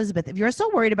it's like, Elizabeth, if you're so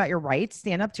worried about your rights,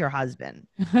 stand up to your husband.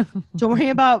 Don't worry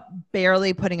about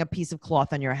barely putting a piece of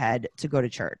cloth on your head to go to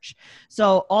church.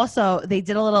 So also they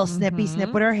did a little snippy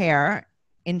snip with her hair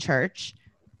in church.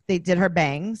 They did her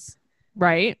bangs.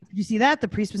 Right. Did you see that? The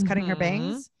priest was cutting her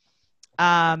bangs.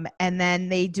 And then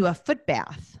they do a foot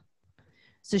bath.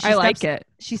 So I like it.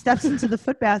 She steps into the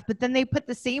foot bath, but then they put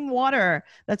the same water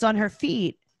that's on her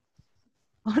feet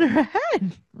on her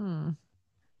head.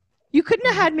 You couldn't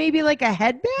have had maybe like a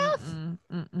head bath?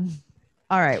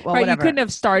 All right. Well, Right. whatever. You couldn't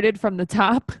have started from the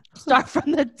top. Start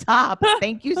from the top.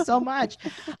 Thank you so much.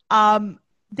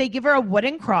 They give her a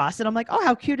wooden cross, and I'm like, oh,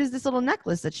 how cute is this little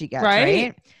necklace that she gets?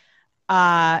 Right.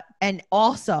 And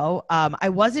also, I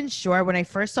wasn't sure when I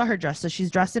first saw her dress. So she's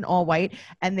dressed in all white,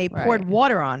 and they poured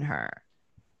water on her.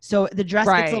 So the dress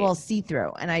gets a little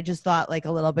see-through, and I just thought like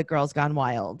a little bit Girls Gone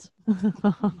Wild.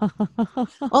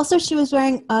 Also, she was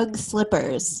wearing UGG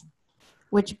slippers,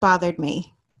 which bothered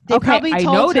me. They Okay, probably I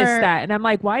told noticed her that, and I'm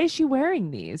like, why is she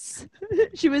wearing these?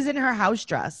 she was in her house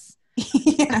dress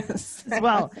Yes. as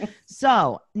well.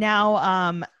 So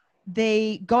now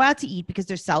they go out to eat because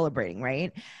they're celebrating,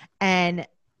 right? And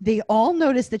they all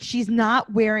notice that she's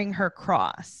not wearing her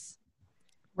cross.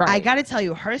 Right. I got to tell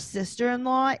you, her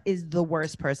sister-in-law is the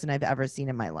worst person I've ever seen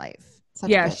in my life. Such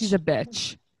a Yeah, bitch. she's a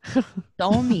bitch.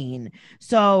 So mean.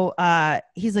 So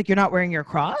he's like, you're not wearing your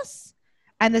cross?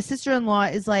 And the sister-in-law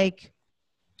is like,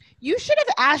 you should have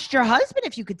asked your husband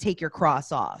if you could take your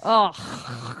cross off. Oh.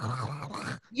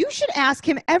 You should ask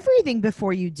him everything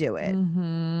before you do it.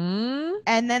 Mm-hmm.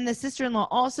 And then the sister-in-law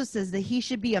also says that he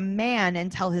should be a man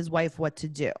and tell his wife what to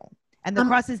do. And the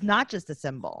cross is not just a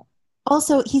symbol.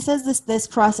 Also, he says this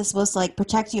cross is supposed to like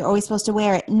protect you. You're always supposed to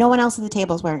wear it. No one else at the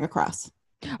table is wearing a cross.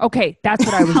 Okay, that's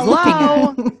what I was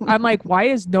looking at. I'm like, why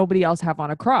does nobody else have on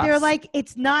a cross? They're like,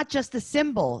 it's not just a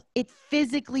symbol. It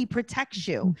physically protects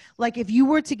you. Like if you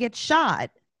were to get shot,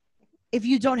 if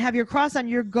you don't have your cross on,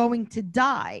 you're going to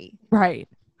die. right.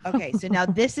 Okay, so now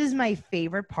this is my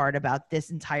favorite part about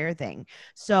this entire thing.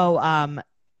 So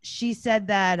she said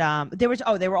that they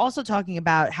were also talking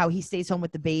about how he stays home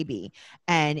with the baby,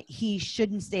 and he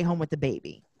shouldn't stay home with the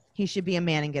baby. He should be a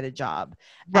man and get a job.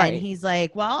 Right. And he's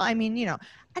like, well, I mean, and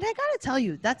I got to tell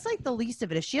you, that's like the least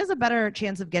of it. If she has a better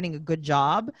chance of getting a good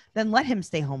job, then let him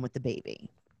stay home with the baby.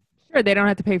 Sure, they don't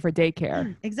have to pay for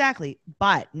daycare. Exactly.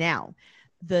 But now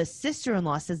the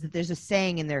sister-in-law says that there's a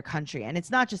saying in their country, and it's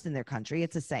not just in their country,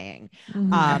 it's a saying,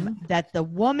 that the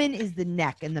woman is the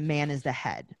neck and the man is the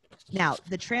head. Now,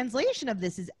 the translation of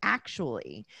this is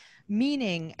actually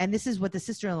meaning, and this is what the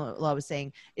sister-in-law was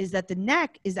saying, is that the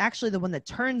neck is actually the one that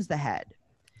turns the head.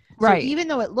 Right. So even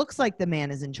though it looks like the man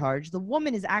is in charge, the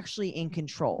woman is actually in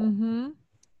control. Mm-hmm.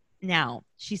 Now,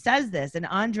 she says this, and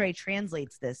Andre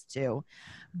translates this to,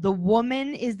 the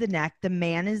woman is the neck, the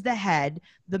man is the head,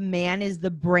 the man is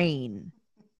the brain,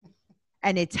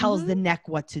 and it tells the neck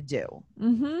what to do.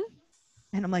 Mm-hmm.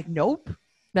 And I'm like, nope,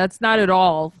 That's not at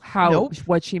all Nope.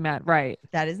 what she meant. Right.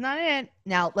 that is not it.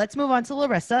 Now, let's move on to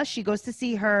Larissa. She goes to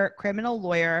see her criminal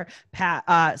lawyer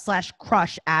 /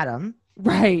 crush, Adam.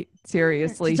 Right.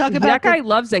 Seriously. To talk about that the- guy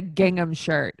loves a gingham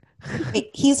shirt. Wait,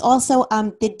 he's also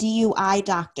the DUI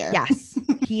doctor. Yes,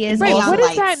 he is. Right. also- What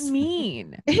does lights. that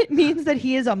mean? It means that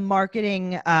he is a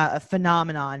marketing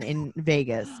phenomenon in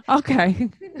Vegas. Okay.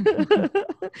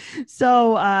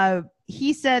 So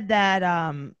he said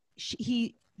that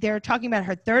they're talking about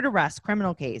her third arrest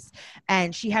criminal case,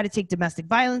 and she had to take domestic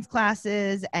violence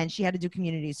classes, and she had to do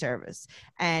community service.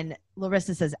 And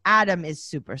Larissa says Adam is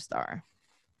superstar.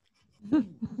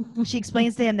 She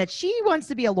explains to him that she wants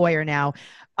to be a lawyer now,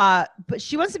 but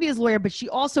she wants to be his lawyer, but she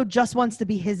also just wants to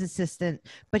be his assistant.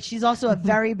 But she's also a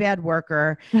very bad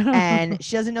worker, and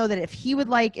she doesn't know that if he would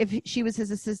like if she was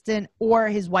his assistant, or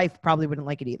his wife probably wouldn't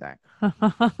like it either.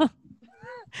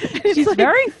 It's She's like,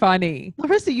 very funny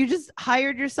Larissa, you just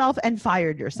hired yourself and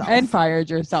fired yourself. and fired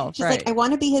yourself. She's right. like, I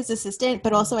want to be his assistant,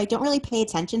 but also I don't really pay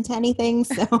attention to anything.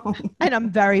 So And I'm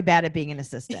very bad at being an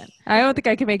assistant. I don't think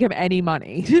I can make him any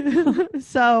money.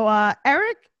 So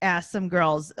Eric asked some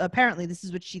girls, apparently this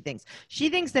is what she thinks. She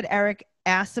thinks that Eric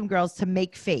asked some girls to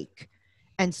make fake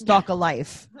and stalk a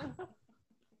life.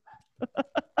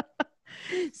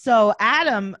 So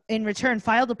Adam, in return,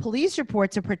 filed a police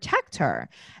report to protect her.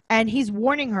 And he's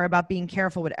warning her about being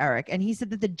careful with Eric. And he said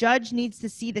that the judge needs to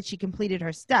see that she completed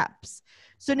her steps.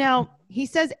 So now he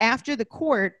says after the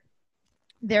court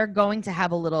they're going to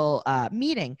have a little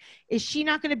meeting. Is she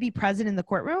not going to be present in the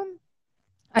courtroom?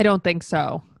 I don't think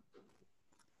so.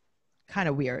 Kind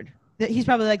of weird. He's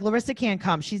probably like, Larissa can't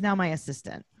come. She's now my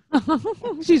assistant.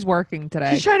 She's working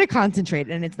today. She's trying to concentrate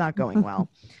and it's not going well.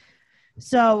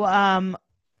 So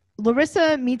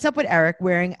Larissa meets up with Eric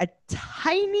wearing a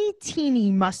tiny,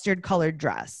 teeny mustard colored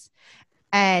dress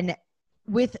and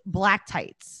with black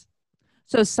tights.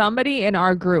 So somebody in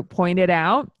our group pointed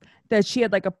out that she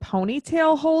had like a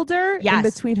ponytail holder in Yes.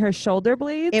 between her shoulder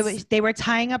blades. They were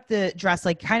tying up the dress,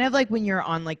 like kind of like when you're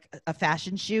on like a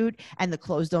fashion shoot and the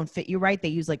clothes don't fit you right. They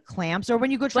use like clamps, or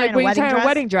when you go try like on when a you wedding tie dress. a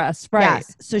wedding dress, right?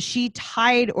 Yes. So she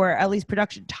tied, or at least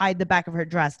production tied the back of her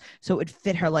dress so it would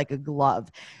fit her like a glove.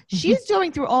 She's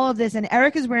going through all of this, and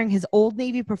Eric is wearing his Old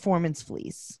Navy performance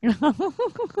fleece.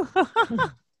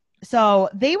 So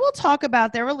they will talk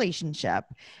about their relationship,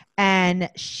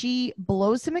 and she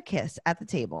blows him a kiss at the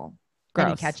table. And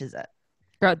he Gross. catches it.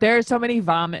 Girl, there are so many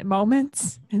vomit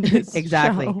moments in this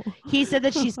Exactly. show. He said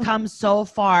that she's come so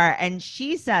far, and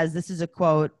she says, this is a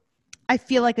quote, "I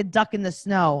feel like a duck in the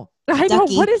snow." I know.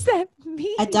 Ducky. What does that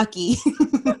mean? A ducky.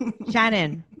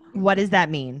 Shannon, what does that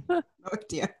mean? Oh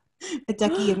dear. A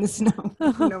ducky in the snow.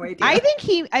 No idea. I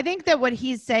think that what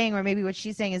he's saying, or maybe what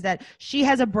she's saying, is that she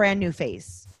has a brand new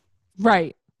face.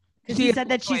 Right. Because She he is said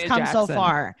that she's Latoya come so Jackson.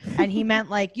 far. And he meant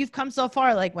like, you've come so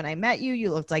far. Like when I met you, you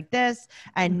looked like this.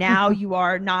 And now you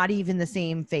are not even the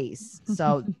same face.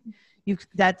 So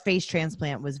that face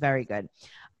transplant was very good.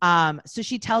 So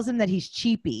she tells him that he's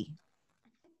cheapy.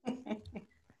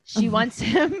 She wants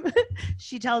him,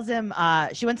 she tells him,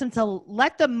 she wants him to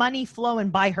let the money flow and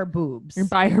buy her boobs. And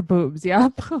buy her boobs.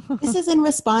 Yep. This is in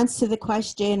response to the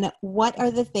question, what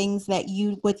are the things that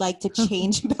you would like to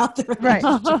change about the Right.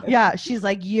 relationship? Yeah. She's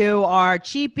like, you are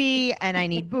cheapy and I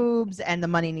need boobs and the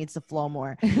money needs to flow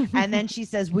more. And then she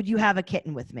says, would you have a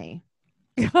kitten with me?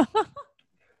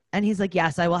 And he's like,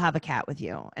 yes, I will have a cat with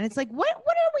you. And it's like, what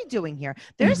are we doing here?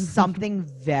 There's something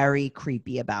very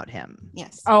creepy about him.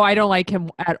 Yes. Oh, I don't like him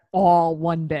at all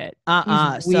one bit.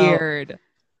 He's So weird.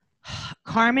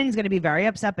 Carmen's going to be very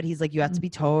upset, but he's like, you have to be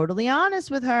totally honest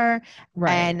with her.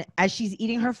 Right. And as she's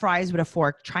eating her fries with a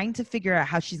fork, trying to figure out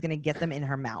how she's going to get them in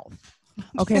her mouth.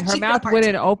 Okay, her She mouth got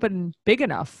wouldn't open big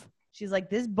enough. She's like,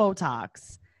 this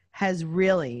Botox has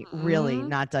really, really Mhm.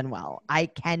 not done well. I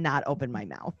cannot open my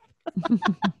mouth.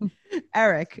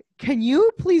 Eric, can you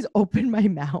please open my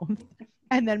mouth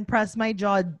and then press my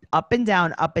jaw up and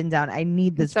down, up and down? I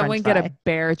need this Someone French get fry. a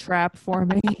bear trap for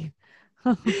me.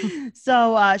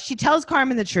 So she tells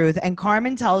Carmen the truth, and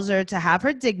Carmen tells her to have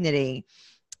her dignity.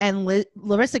 And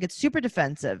Larissa gets super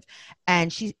defensive.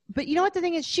 But you know what the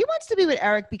thing is? She wants to be with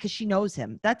Eric because she knows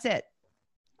him. That's it.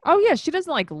 Oh yeah, she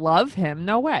doesn't like love him.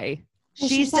 No way.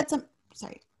 She's had some,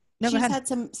 sorry. No, go She's ahead.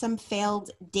 had some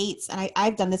failed dates, and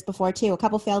I've done this before too. A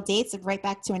couple failed dates, and right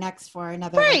back to an ex for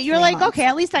another. Right. You're 3 like, months. okay,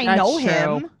 at least I That's know true.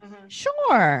 him. Mhm.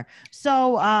 Sure.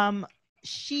 So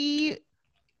she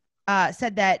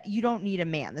said that you don't need a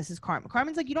man. This is Carmen.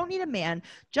 Carmen's like, you don't need a man.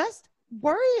 Just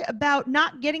worry about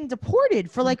not getting deported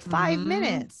for like 5 Mhm.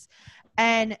 minutes.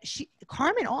 And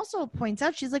Carmen also points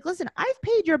out, she's like, listen, I've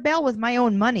paid your bail with my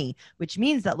own money, which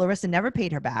means that Larissa never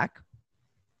paid her back.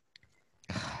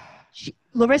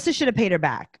 Larissa should have paid her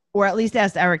back, or at least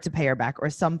asked Eric to pay her back or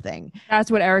something.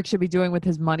 That's what Eric should be doing with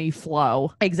his money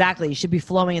flow. Exactly. He should be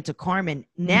flowing it to Carmen.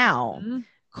 Now, Mhm.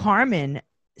 Carmen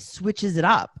switches it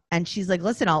up and she's like,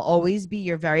 listen, I'll always be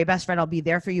your very best friend. I'll be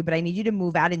there for you, but I need you to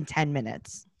move out in 10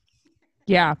 minutes.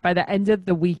 Yeah, by the end of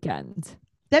the weekend.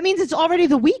 That means it's already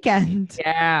the weekend.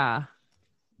 Yeah.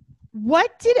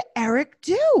 What did Eric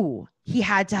do? He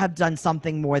had to have done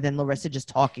something more than Larissa just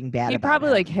talking bad He about probably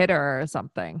him. like hit her or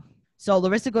something. So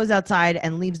Larissa goes outside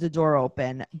and leaves the door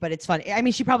open, but it's funny. I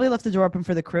mean, she probably left the door open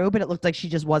for the crew, but it looked like she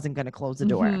just wasn't going to close the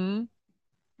door. Mhm.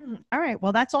 All right.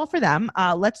 Well, that's all for them.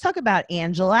 Let's talk about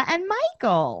Angela and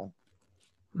Michael.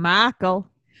 Michael.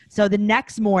 So the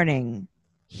next morning,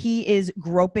 he is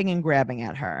groping and grabbing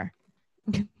at her.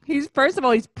 He's first of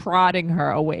all, he's prodding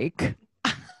her awake.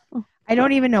 I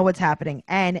don't even know what's happening.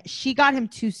 And she got him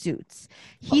 2 suits.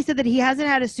 He said that he hasn't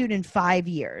had a suit in 5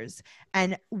 years.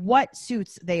 And what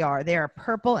suits they are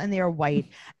purple and they are white.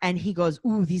 And he goes,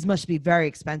 ooh, these must be very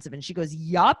expensive. And she goes,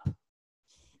 yup.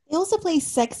 They also play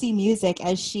sexy music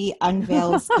as she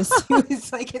unveils the suit.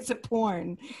 It's like it's a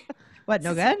porn. What,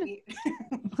 no good?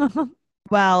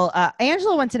 Well,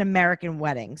 Angela went to an American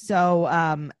wedding.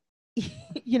 So,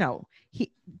 you know,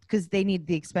 because they need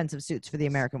the expensive suits for the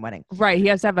American wedding. Right. He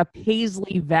has to have a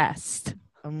paisley vest.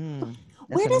 That's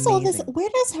Where does all this? amazing. Where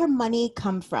does her money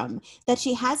come from? That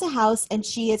she has a house and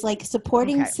she is like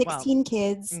supporting Okay, well, 16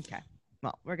 kids. Okay.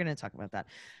 Well, we're going to talk about that.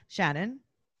 Shannon,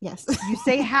 Yes. You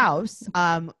say house.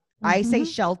 I say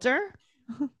shelter.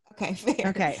 Okay, fair.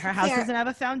 Okay, her house Fair. doesn't have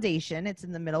a foundation. It's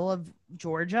in the middle of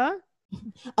Georgia.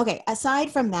 Okay,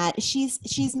 aside from that, she's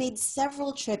made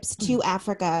several trips to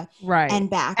Africa Right. and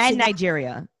back. And So that-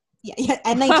 Nigeria. yeah,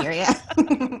 and Nigeria,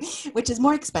 which is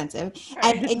more expensive.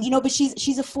 And but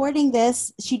she's affording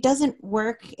this. She doesn't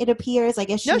work, it appears. I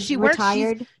guess she's No, she works.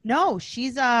 retired. No,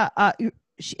 she's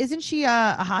isn't she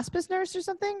a hospice nurse or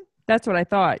something? That's what I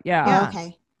thought. Yeah. Yeah. Oh,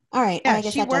 okay. All right. Yeah, I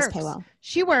guess she that works. does pay well.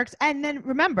 She works, and then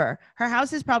remember, her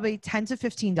house is probably $10 to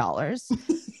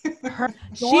 $15. Her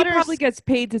She daughter's- probably gets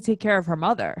paid to take care of her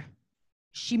mother.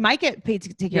 she might get paid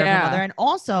to take care of her Yeah. mother, and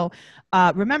also,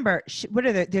 remember, what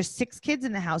are there? There's 6 kids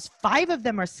in the house. 5 of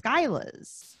them are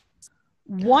Skyla's.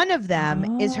 One of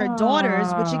them is her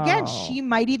daughter's, which again, Oh. she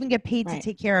might even get paid Right. to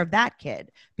take care of that kid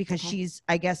because Okay. she's,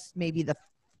 I guess, maybe the,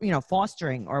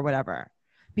 fostering or whatever,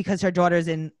 because her daughter's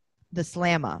in the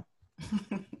slammer.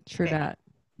 True Okay. that.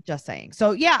 Just saying.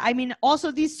 So yeah, I mean, also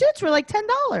these suits were like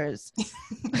 $10.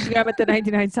 You got 'em at the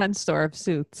 99-cent store of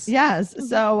suits. Yes.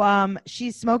 So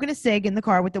she's smoking a cig in the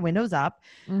car with the windows up,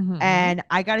 Mhm. and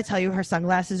I got to tell you, her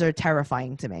sunglasses are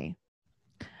terrifying to me.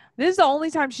 This is the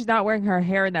only time she's not wearing her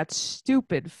hair in that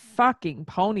stupid fucking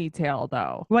ponytail,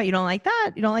 though. What, you don't like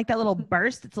that? You don't like that little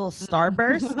burst? It's a little star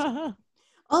burst.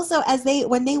 Also,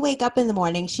 when they wake up in the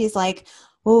morning, she's like,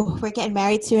 "Oh, we're getting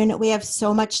married soon. We have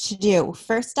so much to do.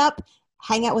 First up,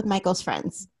 hang out with Michael's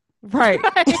friends." Right.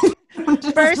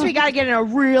 First, we got to get in a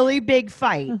really big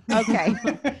fight. Okay.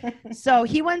 So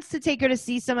he wants to take her to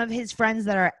see some of his friends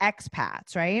that are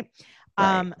expats, right?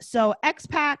 Right. So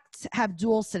expats have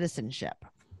dual citizenship.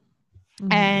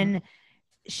 Mhm. And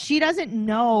she doesn't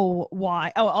know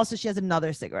why. Oh, also she has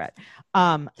another cigarette.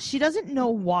 She doesn't know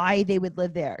why they would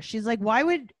live there. She's like, why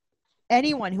would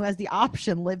anyone who has the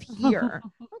option live here?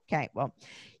 Okay, well,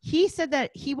 he said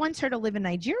that he wants her to live in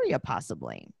Nigeria,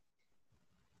 possibly.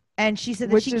 And she said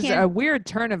that Which she is can't. a weird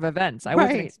turn of events. I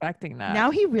wasn't Right. expecting that.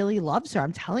 Now he really loves her.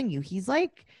 I'm telling you, he's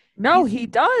like, no, he's- he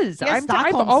does. he has I've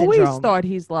Stockholm always syndrome. thought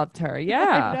he's loved her. I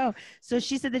Yeah. know. So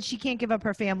she said that she can't give up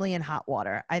her family and hot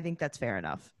water. I think that's fair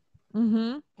enough.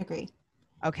 Mm-hmm. Agree.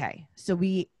 Okay, so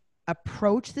we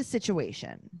approach the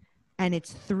situation, and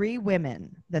it's 3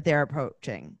 women that they're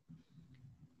approaching.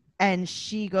 And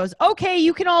she goes, okay,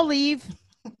 you can all leave.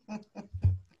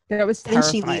 That was Then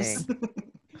she terrifying. leaves.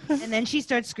 And then she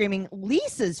starts screaming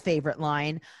Lisa's favorite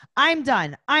line, I'm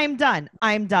done, I'm done,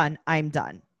 I'm done, I'm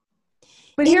done.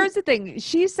 But In- here's the thing.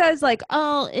 She says like,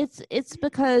 "Oh, it's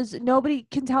because nobody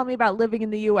can tell me about living in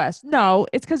the US." No,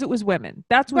 it's because it was women.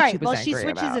 That's what she was Well, she angry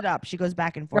switches about. it up. She goes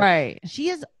back and forth. Right. She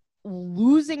is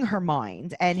losing her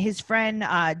mind. And his friend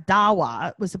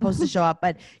Dawa was supposed to show up,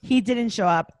 but he didn't show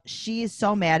up. She is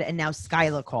so mad. And now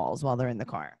Skyla calls while they're in the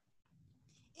car.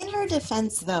 In her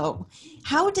defense, though,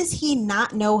 how does he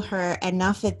not know her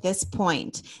enough at this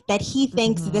point that he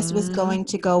thinks this was Mhm. going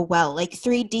to go well? Like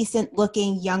 3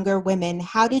 decent-looking younger women.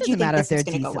 How did you Doesn't think matter if this they're was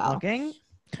going to go decent well? looking.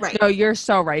 Right. No, you're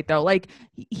so right though. Like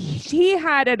he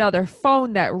had another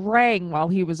phone that rang while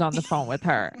he was on the phone with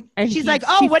her, and She's like,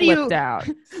 "Oh, she what do you- flipped out?"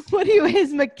 What are you,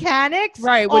 his mechanics?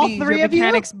 Right. All What do you, 3 your of you?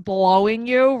 mechanics blowing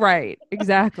you? Right.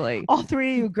 Exactly. All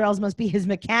 3 of you girls must be his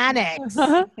mechanics.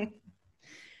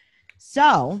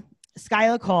 So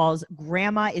Skyla calls.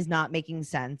 Grandma is not making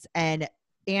sense, and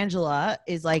Angela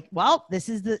is like, "Well, this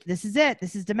is it.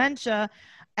 This is dementia."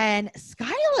 And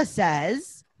Skyla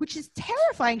says, which is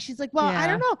terrifying. She's like, "Well, I Yeah.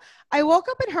 don't know. I woke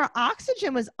up and her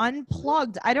oxygen was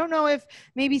unplugged. I don't know if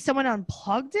maybe someone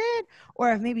unplugged it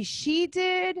or if maybe she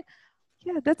did."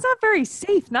 Yeah, that's not very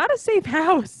safe. Not a safe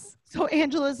house. So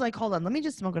Angela's like, "Hold on, let me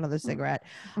just smoke another cigarette."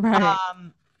 Right.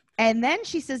 And then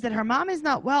she says that her mom is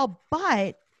not well,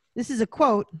 but this is a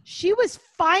quote, "She was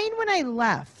fine when I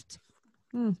left."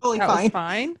 Totally That was fine.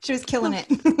 fine. She was killing it.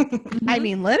 I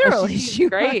mean, literally, she's she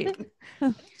great.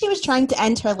 was. She was trying to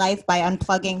end her life by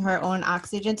unplugging her own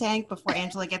oxygen tank before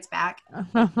Angela gets back.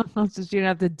 So she didn't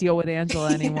have to deal with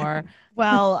Angela anymore.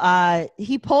 Well,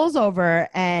 he pulls over,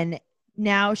 and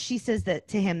now she says that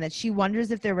to him that she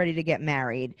wonders if they're ready to get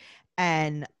married.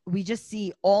 And we just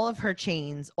see all of her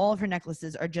chains, all of her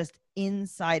necklaces are just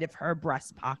inside of her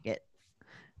breast pocket.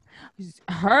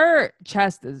 Her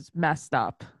chest is messed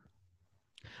up.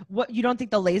 What, you don't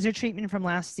think the laser treatment from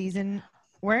last season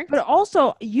worked? But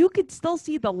also, you could still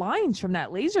see the lines from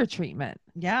that laser treatment.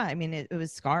 Yeah, I mean, it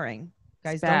was scarring.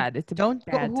 Guys, It's bad. It's a don't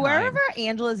go, bad wherever time.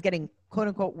 Angela is getting quote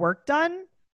unquote work done,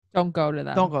 Don't go to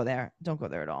them. don't go there. Don't go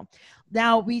there at all.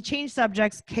 Now we change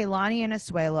subjects. Kaylani and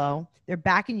Asuelo, they're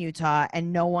back in Utah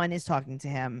and no one is talking to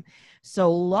him.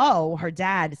 So Lo, her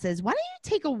dad, says, "Why don't you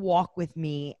take a walk with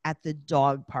me at the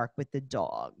dog park with the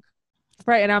dog?"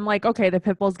 Right. And I'm like, okay, the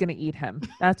pit bull's going to eat him.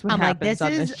 That's what I'm like, happens this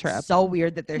on is this trip. so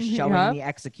weird that they're showing Yep. the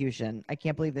execution. I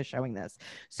can't believe they're showing this.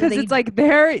 So Because they, it's like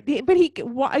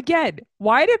again,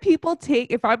 why do people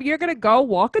take, you're going to go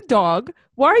walk a dog,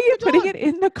 why are you putting it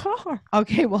in the car?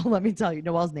 okay, well, let me tell you,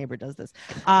 Noelle's neighbor does this.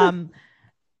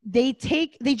 They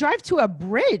drive to a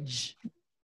bridge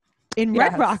in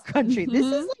Red Yes. Rock country. This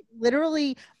is Mhm. like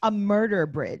literally a murder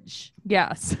bridge.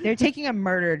 Yes. They're taking a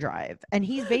murder drive, and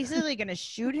he's basically going to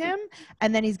shoot him,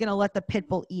 and then he's going to let the pit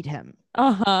bull eat him.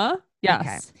 Uh-huh. Yes.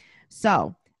 Okay.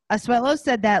 So Asuelo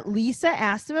said that Lisa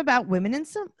asked him about women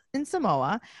in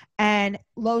Samoa, and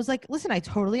Lowe's like, listen, I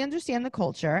totally understand the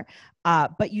culture,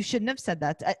 but you shouldn't have said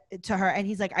that to her. And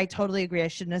he's like, I totally agree. I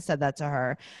shouldn't have said that to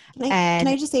her. Can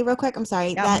I just say real quick? I'm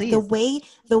sorry Yeah, that please.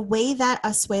 the way that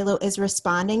Asuelo is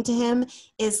responding to him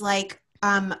is like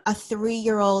a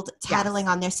 3-year-old tattling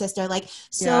on their sister. Like,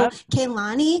 so Yep.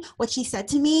 Kehlani, what she said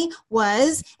to me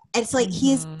was, it's like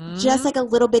he's Mhm. just like a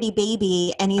little bitty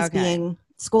baby and he's Okay. being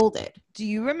scolded. Do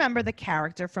you remember the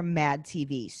character from Mad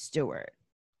TV, Stuart?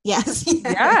 Yes.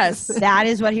 Yes. That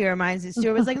is what he reminds me.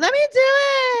 Stuart was like, let me do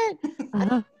it.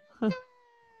 Uh-huh.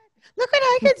 Look what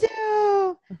I could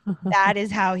do. That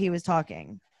is how he was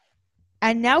talking.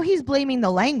 And now he's blaming the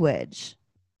language.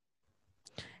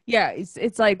 Yeah,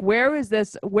 it's like,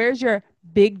 where's your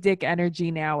big dick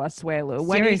energy now, Asuelu?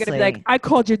 When are you gonna be like, Seriously. I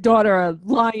called your daughter a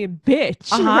lying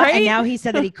bitch, Uh-huh. right? And now he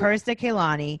said that he cursed at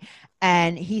Kehlani.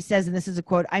 And he says, and this is a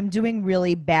quote, I'm doing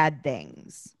really bad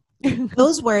things.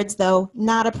 Those words, though,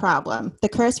 not a problem. The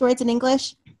curse words in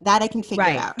English, that I can figure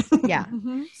Right. out. Yeah.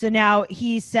 Mhm. So now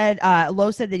he said, Lowe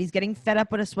said that he's getting fed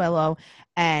up with Asuelo,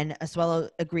 and Asuelo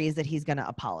agrees that he's going to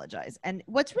apologize. And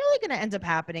what's really going to end up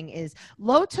happening is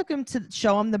Lowe took him to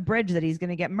show him the bridge that he's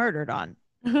going to get murdered on.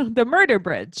 The murder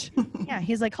bridge. Yeah,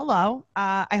 he's like, hello,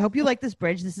 I hope you like this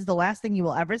bridge. This is the last thing you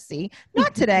will ever see.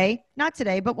 Not today,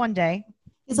 but one day.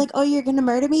 He's like, oh, you're going to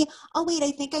murder me? Oh, wait,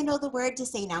 I think I know the word to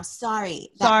say now. Sorry.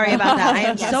 Sorry about that. I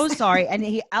am Yes. so sorry. And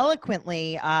he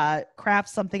eloquently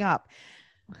crafts something up.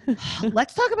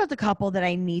 Let's talk about the couple that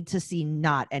I need to see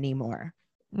not anymore.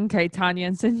 Okay, Tanya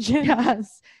and Sinjin.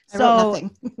 Yes. I wrote So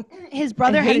nothing. his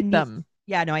brother I had a hate knee- them.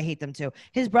 Yeah, no, I hate them too.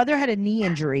 His brother had a knee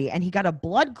injury and he got a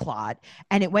blood clot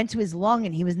and it went to his lung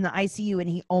and he was in the ICU and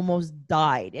he almost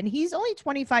died. And he's only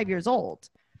 25 years old.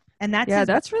 And that's his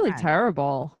That's really best friend.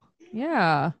 terrible.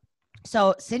 Yeah.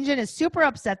 So Sinjin is super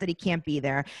upset that he can't be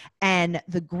there. And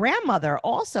the grandmother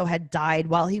also had died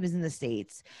while he was in the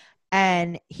States.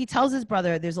 And he tells his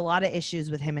brother there's a lot of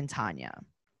issues with him and Tanya.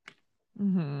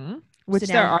 Mm-hmm. Which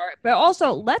So there now- are. But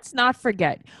also, let's not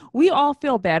forget, we all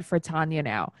feel bad for Tanya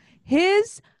now.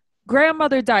 His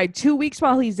grandmother died 2 weeks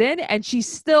while he's in, and she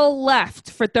still left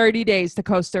for 30 days to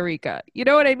Costa Rica. You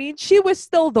know what I mean? She was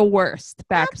still the worst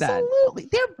back then. Absolutely.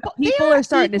 People are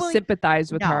starting to equally-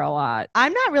 sympathize with No. her a lot.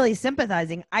 I'm not really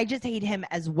sympathizing. I just hate him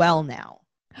as well now.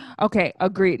 Okay,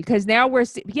 agreed. Because now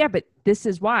but this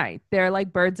is why. They're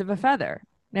like birds of a feather.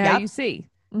 Now Yep. you see.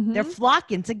 Mhm. They're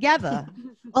flocking together.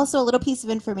 Also, a little piece of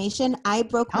information. I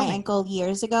broke Tell my me. ankle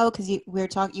years ago because you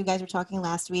guys were talking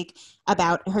last week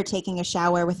about her taking a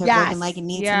shower with her Yes. broken leg and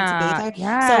needs him to bathe her.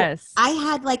 Yes. I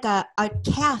had like a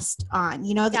cast on,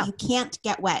 that Yeah. you can't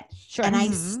get wet. Sure. And I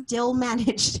Mhm. still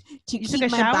managed to You took keep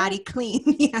a my shower? body clean.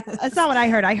 Yes. That's not what I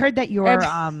heard. I heard that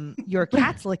your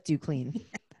cats licked you clean.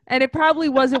 And it probably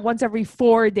wasn't once every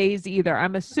 4 days either,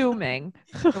 I'm assuming.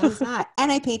 It was not. And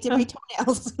I painted my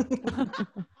toenails.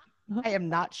 I am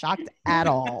not shocked at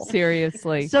all.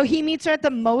 Seriously. So he meets her at the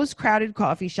most crowded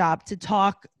coffee shop to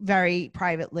talk very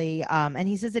privately. And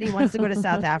he says that he wants to go to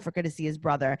South Africa to see his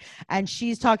brother. And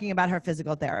she's talking about her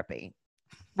physical therapy.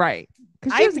 Right.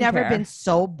 'Cause she I've doesn't never care. been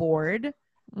so bored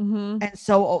Mhm. and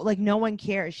so like no one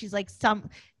cares. She's like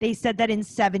they said that in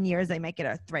 7 years they might get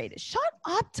arthritis. Shut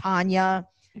up, Tanya.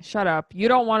 Shut up. You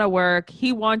don't want to work.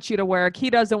 He wants you to work. He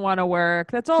doesn't want to work.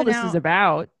 That's all So this now- is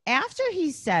about. After he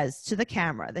says to the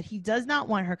camera that he does not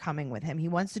want her coming with him, he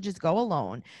wants to just go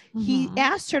alone. He Mhm.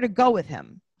 asked her to go with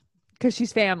him. Because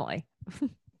she's family.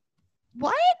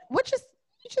 What?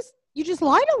 You just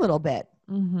lied a little bit.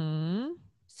 Mm-hmm.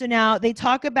 So now they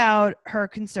talk about her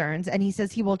concerns and he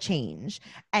says he will change.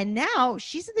 And now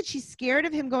she said that she's scared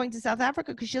of him going to South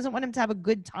Africa because she doesn't want him to have a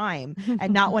good time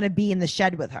and not want to be in the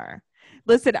shed with her.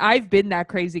 Listen, I've been that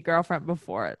crazy girlfriend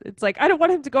before. It's like, I don't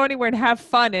want him to go anywhere and have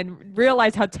fun and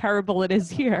realize how terrible it is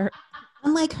here.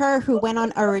 Unlike her, who went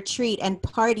on a retreat and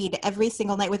partied every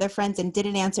single night with her friends and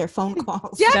didn't answer phone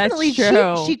calls. Definitely.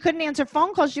 true. She couldn't answer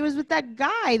phone calls. She was with that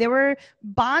guy. They were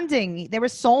bonding. They were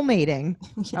soulmating.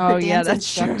 Oh, Her yeah, dance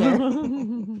that's instructor.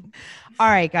 true. All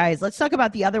right, guys, let's talk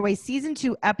about The Other Way, season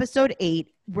 2, episode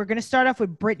 8. We're going to start off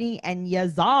with Brittany and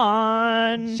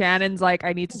Yazan. Shannon's like,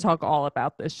 I need to talk all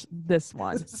about this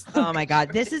one. Oh my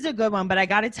God, this is a good one. But I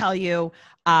got to tell you,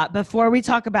 before we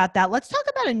talk about that, let's talk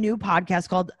about a new podcast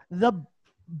called The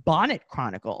Bonnet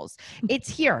Chronicles. It's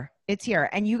here.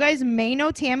 And you guys may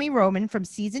know Tammy Roman from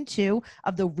season 2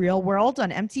 of The Real World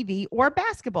on MTV or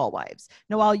Basketball Wives.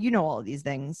 Noelle, you know all of these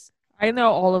things. I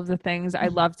know all of the things. I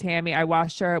love Tammy. I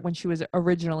watched her when she was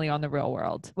originally on The Real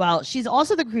World. Well, she's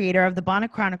also the creator of the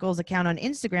Bonnet Chronicles account on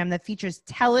Instagram that features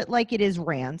Tell It Like It Is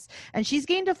rants. And she's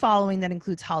gained a following that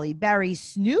includes Holly Berry,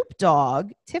 Snoop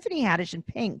Dogg, Tiffany Haddish, and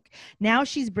Pink. Now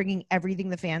she's bringing everything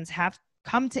the fans have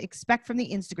come to expect from the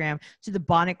Instagram to the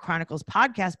Bonnet Chronicles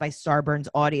podcast by Starburns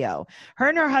Audio. Her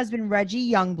and her husband,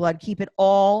 Reggie Youngblood, keep it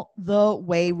all the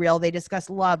way real. They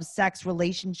discuss love, sex,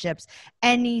 relationships,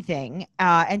 anything.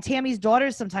 And Tammy's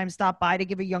daughters sometimes stop by to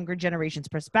give a younger generation's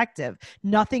perspective.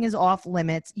 Nothing is off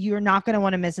limits. You're not going to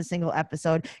want to miss a single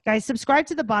episode. Guys, subscribe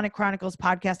to the Bonnet Chronicles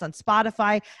podcast on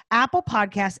Spotify, Apple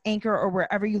Podcasts, Anchor, or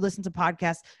wherever you listen to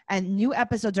podcasts. And new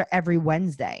episodes are every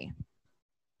Wednesday.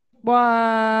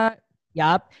 What?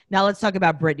 Yep. Now let's talk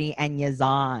about Brittany and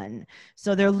Yazan.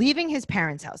 So they're leaving his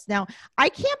parents' house. Now, I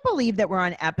can't believe that we're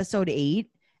on episode 8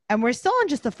 and we're still on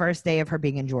just the first day of her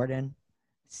being in Jordan.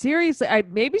 Seriously,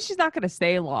 maybe she's not going to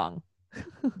stay long.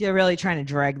 They're really trying to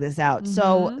drag this out.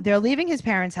 So they're leaving his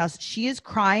parents' house. She is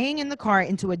crying in the car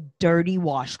into a dirty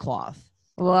washcloth.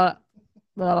 Blah,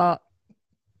 blah,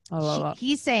 blah.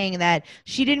 He's saying that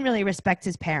she didn't really respect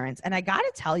his parents. And I got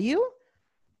to tell you,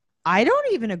 I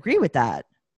don't even agree with that.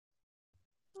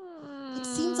 It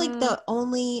seems like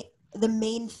the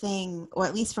main thing, or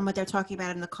at least from what they're talking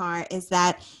about in the car, is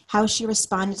that how she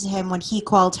responded to him when he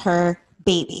called her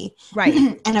baby. Right.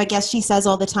 And I guess she says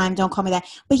all the time, don't call me that.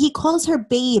 But he calls her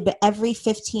babe every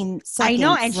 15 seconds. I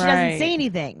know, and she doesn't say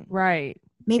anything. Right.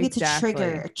 Maybe Exactly.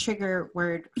 it's a trigger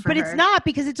word for But her. it's not,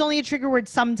 because it's only a trigger word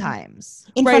sometimes.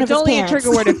 In Right. front It's of his only parents. a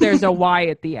trigger word if there's a Y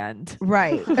at the end.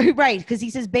 Right. Right. Because he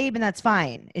says babe and that's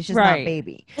fine. It's just not Right.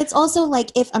 baby. It's also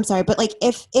like if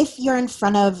you're in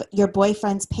front of your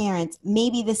boyfriend's parents,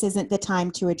 maybe this isn't the time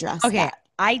to address Okay. that.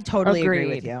 I totally agree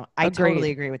with Agreed. you. I Agreed.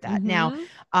 totally agree with that. Now,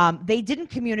 they didn't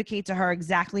communicate to her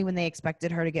exactly when they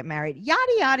expected her to get married. Yada,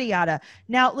 yada, yada.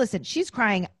 Now, listen, she's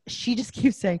crying. She just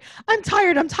keeps saying, I'm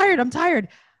tired. I'm tired. I'm tired.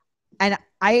 And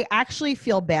I actually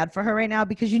feel bad for her right now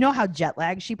because you know how jet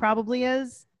lagged she probably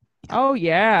is. Oh,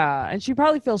 yeah. And she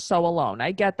probably feels so alone.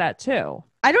 I get that too.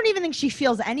 I don't even think she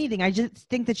feels anything. I just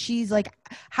think that she's like,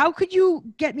 how could you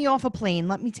get me off a plane?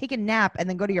 Let me take a nap and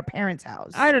then go to your parents'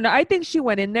 house. I don't know. I think she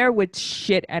went in there with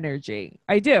shit energy.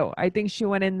 I do. I think she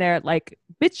went in there like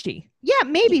bitchy. Yeah,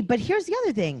 maybe. But here's the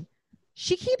other thing.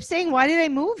 She keeps saying, why did I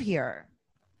move here?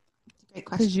 Great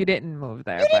question. Because you didn't move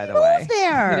there, You by didn't the way. move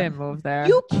there. You didn't move there.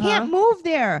 You can't move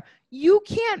there. You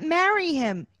can't marry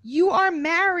him. You are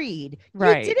married.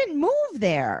 Right. You didn't move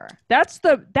there. That's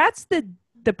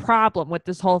the problem with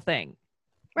this whole thing.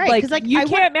 Right. Like, Because you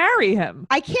can't marry him.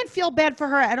 I can't feel bad for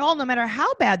her at all, no matter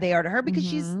how bad they are to her, because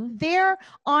she's there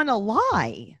on a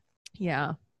lie.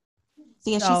 Yeah.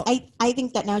 So yeah, So- I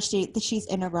think that now she's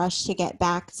in a rush to get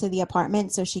back to the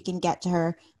apartment so she can get to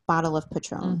her bottle of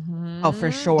Patron. Oh,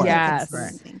 for sure. Yes.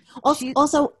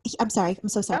 Also, I'm sorry. I'm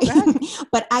so sorry. go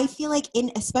But I feel like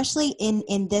especially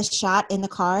in this shot in the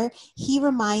car, he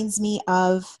reminds me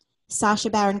of Sacha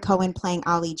Baron Cohen playing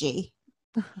Ali G.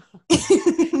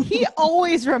 He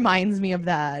always reminds me of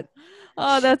that.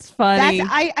 Oh, that's funny.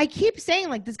 I keep saying,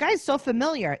 like, this guy is so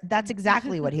familiar. That's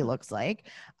exactly what he looks like.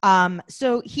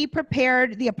 So he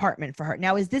prepared the apartment for her.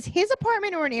 Now, is this his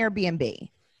apartment or an Airbnb? It's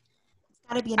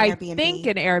got to be an I Airbnb. think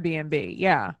an Airbnb.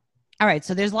 Yeah. All right.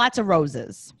 So there's lots of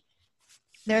roses.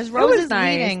 There's That was roses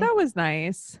nice. leading. That was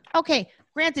nice. Okay.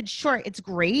 Granted, sure, it's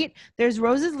great. There's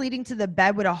roses leading to the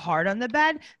bed with a heart on the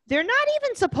bed. They're not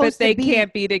even But supposed they to be.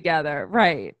 can't be together.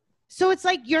 Right. So it's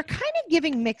like you're kind of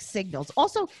giving mixed signals.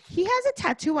 Also, he has a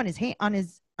tattoo on his hand, on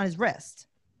his wrist.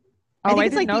 Oh, I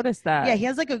it's didn't like notice that. Yeah, he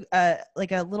has like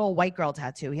a little white girl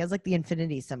tattoo. He has like the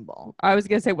infinity symbol. I was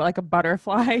gonna say, well, like a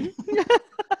butterfly.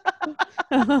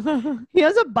 He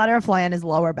has a butterfly on his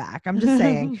lower back. I'm just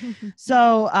saying.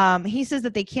 So he says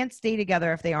that they can't stay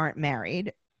together if they aren't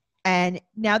married. And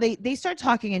now they start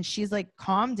talking and she's like,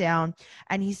 calm down.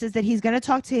 And he says that he's going to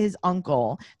talk to his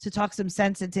uncle to talk some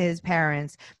sense into his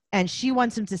parents. And she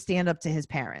wants him to stand up to his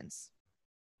parents.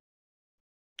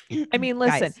 I mean,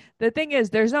 listen, Guys. the thing is,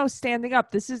 there's no standing up.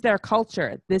 This is their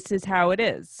culture. This is how it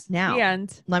is. Now. The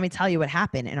end. Let me tell you what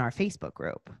happened in our Facebook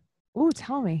group. Ooh,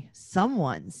 tell me.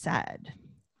 Someone said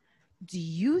do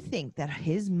you think that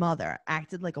his mother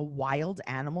acted like a wild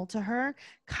animal to her,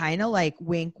 kind of like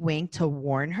wink, wink to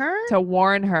warn her? To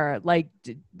warn her, like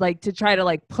to try to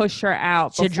like push her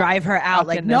out, To drive her out,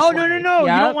 like, in no, this no, no, way. no, you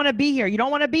Yep. don't want to be here. You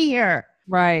don't want to be here.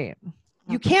 Right.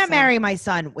 You can't marry my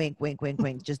son. Wink, wink, wink,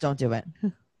 wink. Just don't do it.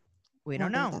 We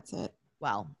don't know. That's it.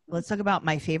 Well, let's talk about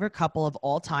my favorite couple of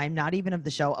all time, not even of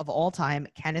the show, of all time,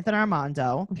 Kenneth and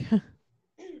Armando.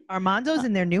 Armando's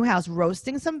in their new house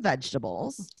roasting some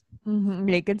vegetables,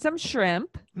 Making some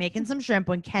shrimp. making some shrimp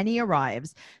when Kenny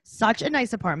arrives. Such a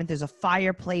nice apartment. There's a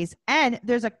fireplace and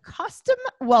there's a custom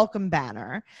welcome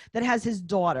banner that has his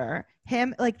daughter,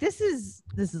 him. Like, this is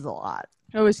a lot.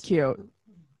 It was cute.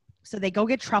 So they go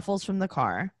get truffles from the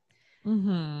car.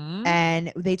 Mm-hmm.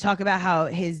 And they talk about how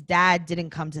his dad didn't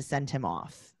come to send him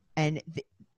off. And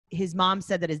his mom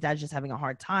said that his dad's just having a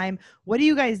hard time. What do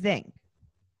you guys think?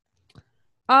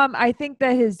 I think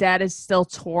that his dad is still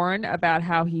torn about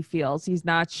how he feels. He's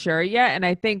not sure yet. And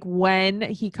I think when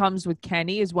he comes with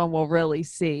Kenny is when we'll really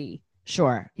see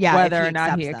Sure. Yeah. whether or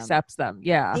not he accepts them.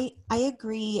 Yeah. I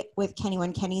agree with Kenny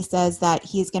when Kenny says that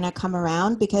he's going to come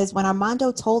around, because when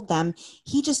Armando told them,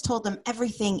 he just told them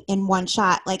everything in one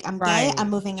shot. Like, I'm Right. gay, I'm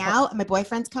moving out, and my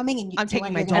boyfriend's coming, and I'm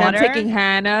taking my And I'm daughter. taking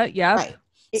Hannah. Yep. Right.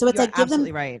 So it's You're like, give them,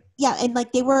 absolutely right. yeah, and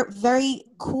like they were very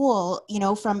cool, you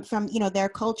know, from you know, their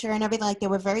culture and everything. Like, they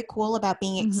were very cool about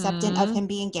being acceptant of him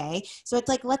being gay. So it's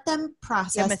like, let them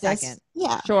process Give him a this. second.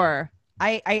 Yeah. Sure.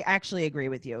 I actually agree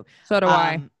with you. So do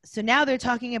I. So now they're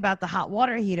talking about the hot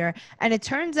water heater, and it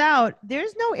turns out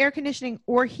there's no air conditioning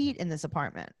or heat in this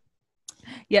apartment.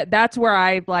 Yeah. That's where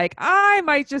I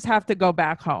might just have to go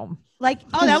back home. Like,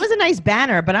 oh, that was a nice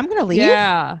banner, but I'm gonna leave.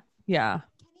 Yeah. Yeah.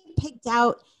 Kenny picked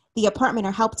out the apartment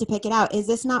or helped to pick it out. Is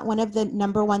this not one of the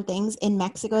number one things in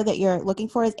Mexico that you're looking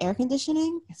for, is air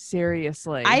conditioning?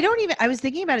 Seriously. I was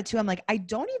thinking about it too. I'm like, I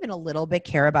don't even a little bit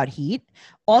care about heat.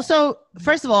 Also,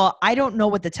 first of all, I don't know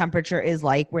what the temperature is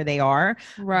like where they are,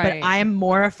 Right. but I am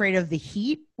more afraid of the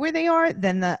heat where they are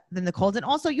than the cold. And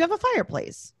also, you have a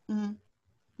fireplace. Mm-hmm.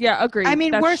 Yeah. Agreed. I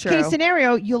mean, That's worst case true.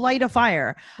 scenario, you light a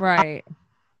fire. Right.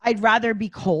 I'd rather be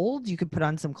cold. You could put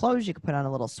on some clothes. You could put on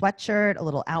a little sweatshirt, a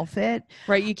little outfit.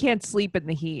 Right. You can't sleep in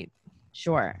the heat.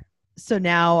 Sure. So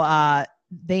now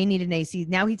they need an AC.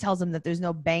 Now he tells them that there's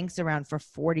no banks around for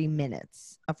 40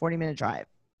 minutes, a 40-minute drive.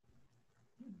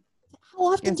 How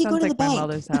often Yeah, do you go sounds to the like my bank?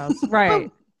 mother's house.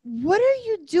 Right. What are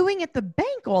you doing at the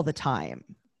bank all the time?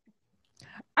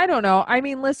 I don't know. I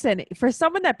mean, listen, for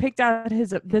someone that picked out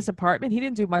this apartment, he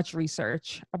didn't do much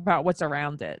research about what's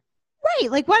around it.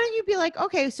 Right. Like, why don't you be like,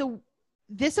 okay, so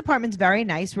this apartment's very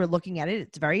nice. We're looking at it.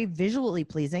 It's very visually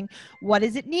pleasing. What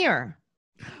is it near?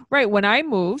 Right. When I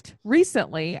moved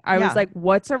recently, I Yeah. was like,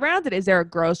 what's around it? Is there a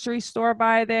grocery store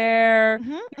by there? Mhm,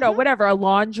 You know, whatever, a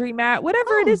laundromat,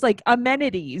 whatever it Oh. is, like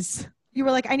amenities. You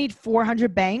were like, I need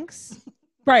 400 banks.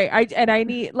 Right.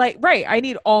 I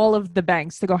need all of the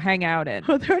banks to go hang out in.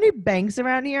 Are there any banks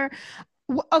around here?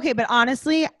 Okay, but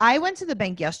honestly, I went to the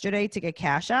bank yesterday to get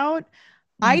cash out.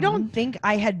 I don't think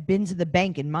I had been to the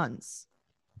bank in months.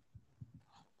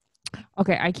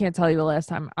 Okay. I can't tell you the last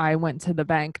time I went to the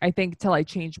bank. I think till I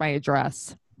changed my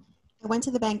address. I went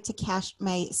to the bank to cash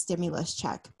my stimulus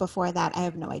check. Before that, I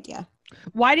have no idea.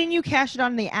 Why didn't you cash it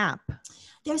on the app?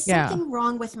 There's Yeah. something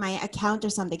wrong with my account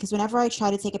or something, because whenever I try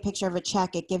to take a picture of a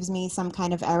check, it gives me some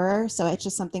kind of error. So it's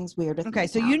just something's weird with my Okay,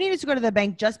 so account. you needed to go to the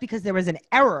bank just because there was an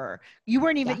error. You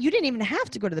weren't even, Yeah. you didn't even have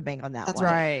to go to the bank on that That's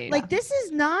one. Right. Like, this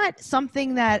is not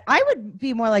something that I would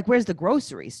be more like, where's the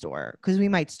grocery store? Because we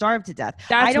might starve to death.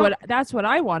 That's what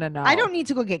I want to know. I don't need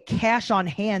to go get cash on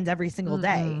hand every single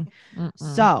day. Mm-mm.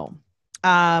 So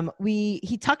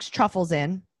he tucks Truffles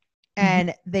in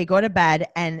and they go to bed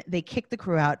and they kick the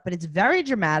crew out, but it's very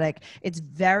dramatic. It's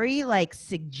very like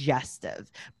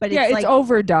suggestive, but Yeah, it's it's like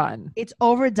overdone. it's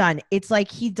overdone. It's like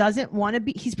he doesn't want to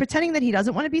be, he's pretending that he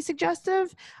doesn't want to be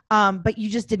suggestive, but you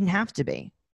just didn't have to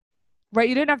be. Right.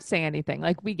 You didn't have to say anything.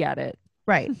 Like, we get it.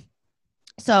 Right.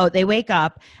 So they wake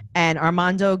up and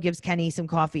Armando gives Kenny some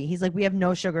coffee. He's like, we have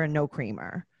no sugar and no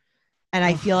creamer. And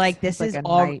I feel like this It's is like a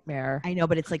all, nightmare. I know,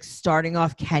 but it's like starting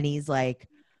off Kenny's like,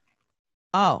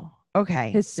 oh,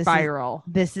 okay. His this is- spiral.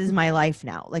 This is my life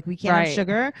now. Like, we can't have Right.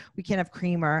 sugar. We can't have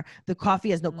creamer. The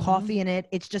coffee has no coffee in it.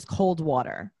 It's just cold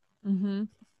water. Mm-hmm.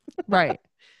 Right.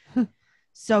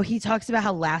 So he talks about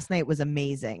how last night was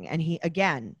amazing. And he's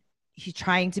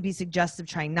trying to be suggestive,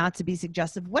 trying not to be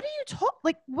suggestive. What are you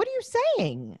what are you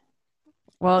saying?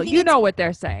 Well, think you it's- know what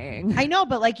they're saying. I know,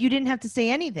 but like, you didn't have to say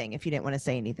anything if you didn't want to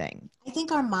say anything. I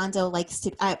think Armando likes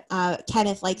to,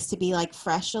 Kenneth likes to be like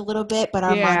fresh a little bit, but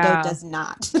Armando Yeah. does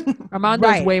not. Armando's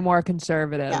Right. way more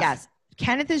conservative. Yes.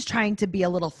 Kenneth is trying to be a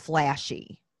little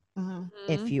flashy.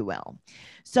 if you will.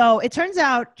 So it turns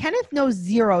out Kenneth knows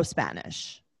zero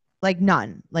Spanish, like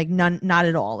none, not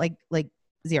at all, like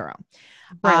zero.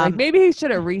 Right, like maybe he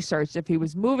should have researched if he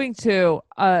was moving to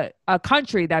a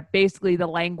country that basically the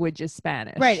language is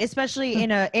Spanish. Right, especially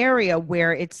in an area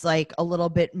where it's like a little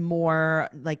bit more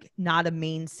like not a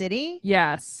main city.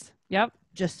 Yes. Yep.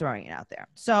 Just throwing it out there.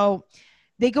 So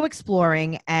they go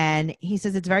exploring, and he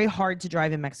says it's very hard to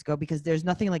drive in Mexico because there's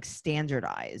nothing like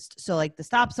standardized. So like the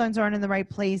stop signs aren't in the right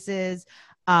places.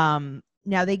 Now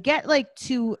they get like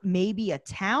to maybe a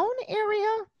town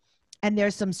area, and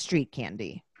there's some street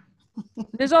candy.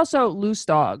 There's also loose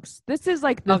dogs. This is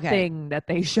like the thing that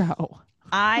they show.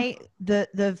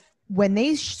 When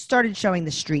they started showing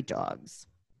the street dogs,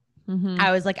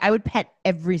 I was like, I would pet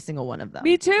every single one of them.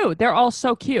 Me too. They're all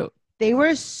so cute. They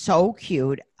were so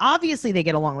cute. Obviously, they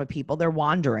get along with people. They're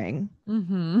wandering.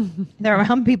 They're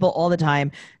around people all the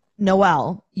time.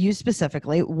 Noelle, you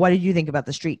specifically, what did you think about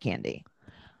the street candy?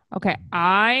 Okay,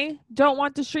 I don't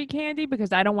want the street candy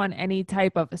because I don't want any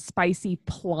type of spicy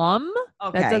plum.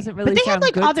 Okay. That doesn't really sound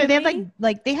good to me. They had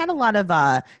like they had a lot of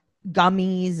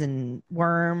gummies and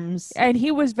worms. And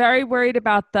he was very worried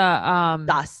about the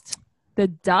dust. The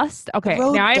dust? Okay,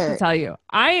 Road now I have dirt. to tell you,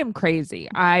 I am crazy.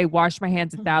 I wash my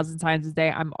hands 1,000 times a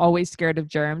day. I'm always scared of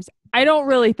germs. I don't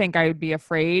really think I would be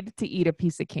afraid to eat a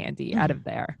piece of candy out of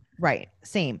there. Right,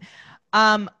 same.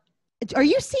 Are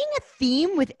you seeing a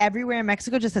theme with everywhere in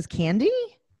Mexico just as candy?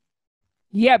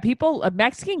 Yeah,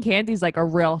 Mexican candy is like a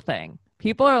real thing.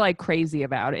 People are like crazy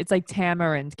about it. It's like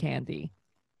tamarind candy.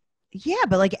 Yeah,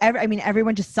 but like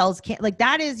everyone just sells candy. Like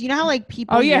that is, you know how like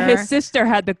people. Oh yeah, his sister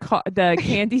had the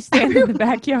candy stand in the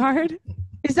backyard.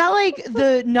 Is that like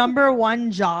the number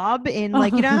one job in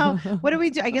like, you know how, what do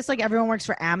we do? I guess like everyone works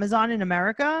for Amazon in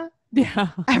America. Yeah.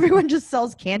 Everyone just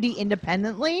sells candy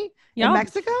independently in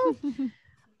Mexico.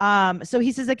 So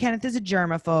he says that Kenneth is a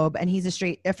germaphobe and he's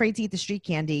afraid to eat the street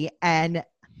candy. And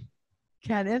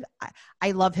Kenneth,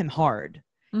 I love him hard.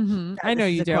 I know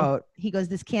you do. Quote. He goes,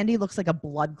 "This candy looks like a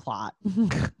blood clot."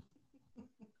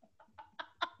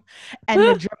 And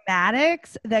the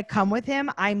dramatics that come with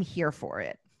him, I'm here for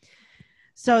it.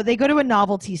 So they go to a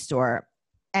novelty store.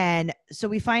 And so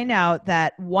we find out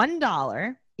that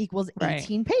 $1 equals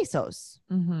 18 pesos.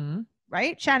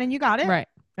 Right? Shannon, you got it? Right.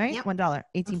 Yep. $1,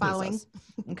 18 pesos.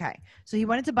 Okay. So he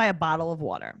wanted to buy a bottle of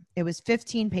water. It was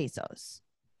 15 pesos.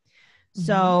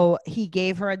 So he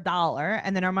gave her $1,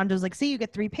 and then Armando's like, "See, you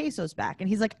get 3 pesos back." And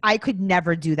he's like, "I could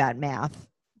never do that math."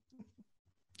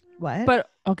 What? But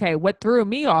okay, what threw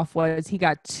me off was he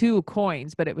got 2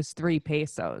 coins, but it was 3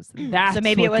 pesos. That's so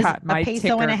maybe it was a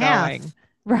peso and a half. Going.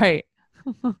 Right.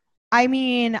 I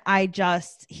mean,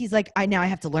 he's like, I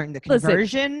have to learn the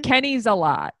conversion. Listen, Kenny's a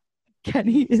lot.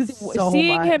 Kenny is so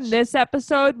seeing much. him this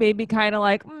episode made me kind of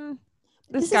like,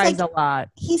 this guy's a lot.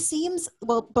 He seems,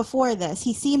 before this,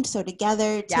 he seemed so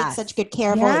together, takes such good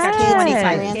care of all his Yes. kids and his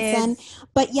 25 grandson.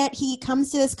 But yet he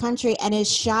comes to this country and is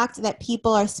shocked that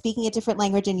people are speaking a different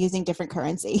language and using different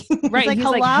currency. Right. like, He's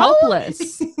like "Hello?"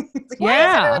 helpless. Why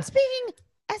is everyone speaking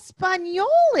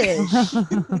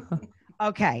Espanolish?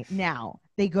 Okay, now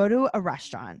they go to a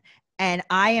restaurant. And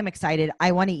I am excited.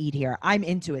 I want to eat here. I'm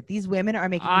into it. These women are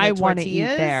making I want to eat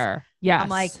there. Yes. I'm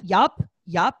like, yup.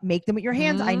 Make them with your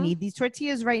hands. I need these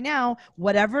tortillas right now.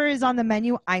 Whatever is on the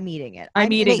menu, I'm eating it.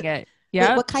 I'm eating it. Yeah.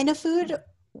 Wait, what kind of food?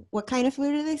 What kind of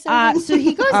food are they serving? So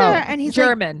he goes there and he's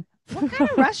German. like, "What kind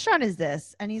of restaurant is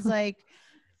this?" And he's like,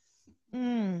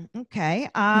 "Okay.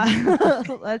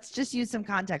 Let's just use some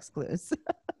context clues."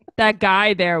 That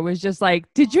guy there was just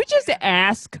like, "Did you just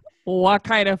ask what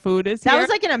kind of food is here?" That was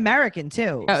like an American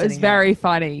too. It was very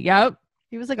funny. Yep.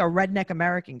 He was like a redneck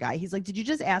American guy. He's like, "Did you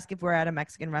just ask if we're at a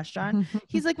Mexican restaurant?"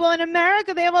 He's like, "Well, in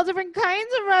America, they have all different kinds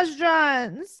of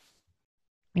restaurants."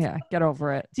 Yeah, get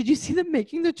over it. Did you see them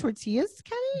making the tortillas,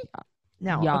 Kenny?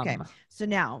 No. Yum. Okay. So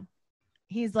now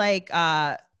he's like,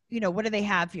 what do they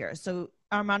have here? So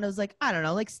Armando's like, I don't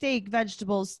know, like steak,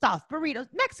 vegetables, stuff, burritos,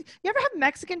 You ever have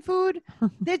Mexican food?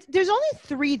 There's only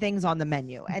 3 things on the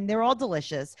menu and they're all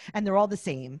delicious and they're all the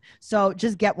same. So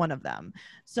just get one of them.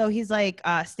 So he's like,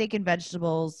 steak and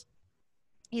vegetables.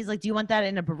 He's like, do you want that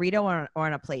in a burrito or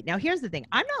on a plate? Now, here's the thing.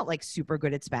 I'm not like super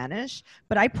good at Spanish,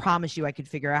 but I promise you I could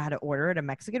figure out how to order at a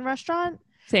Mexican restaurant.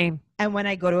 Same. And when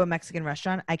I go to a Mexican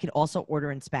restaurant, I could also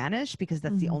order in Spanish because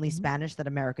that's the only Spanish that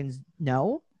Americans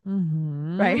know.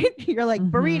 Right? You're like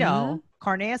burrito,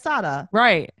 carne asada.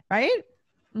 Right. Right?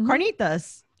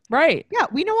 Carnitas. Right. Yeah,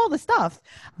 we know all the stuff.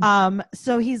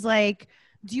 So he's like,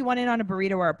 do you want it on a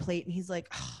burrito or a plate? And he's like,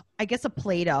 I guess a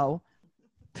Play-Doh.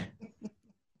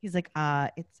 He's like,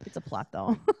 it's a plot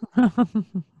though.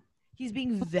 He's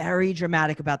being very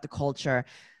dramatic about the culture.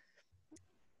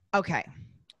 Okay.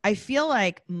 I feel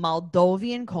like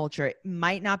Moldovan culture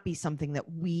might not be something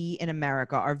that we in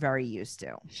America are very used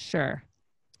to. Sure.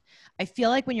 I feel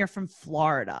like when you're from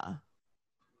Florida,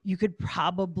 you could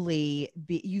probably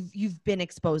be you've been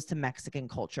exposed to Mexican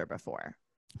culture before,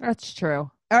 That's true.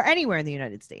 or anywhere in the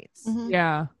United States. Mhm.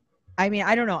 Yeah. I mean,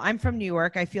 I don't know. I'm from New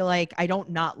York. I feel like I don't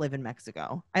not live in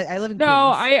Mexico. I live in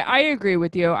No, Queens. I agree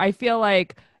with you. I feel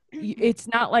like it's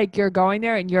not like you're going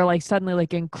there and you're like suddenly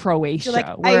like in Croatia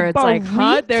like, where "A it's like,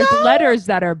 huh? There's burrito?" letters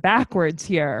that are backwards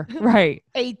here. Right.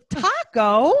 A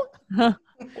taco? What's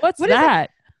What is it? that?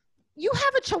 You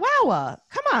have a chihuahua.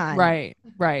 Come on. Right.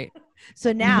 Right.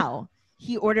 So now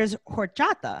he orders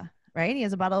horchata, right? He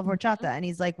has a bottle of horchata and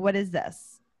he's like, what is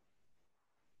this?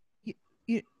 You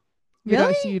You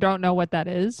really? so you don't know what that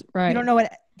is, right? You don't know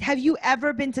what? Have you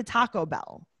ever been to Taco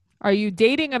Bell? Are you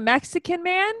dating a Mexican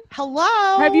man?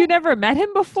 Hello? Have you never met him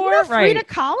Do before? you know Frida Right.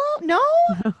 Kahlo? No?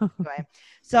 Anyway,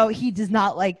 so he does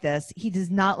not like this. He does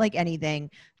not like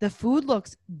anything. The food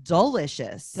looks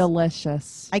delicious.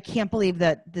 Delicious. I can't believe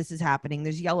that this is happening.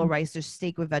 There's yellow rice. There's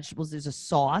steak with vegetables. There's a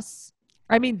sauce.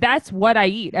 I mean, that's what I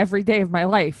eat every day of my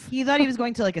life. He thought he was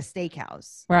going to like a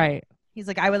steakhouse. Right. He's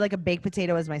like, I would like a baked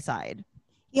potato as my side.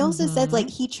 He also said Mhm. like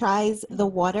he tries the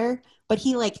water, but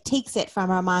he like takes it from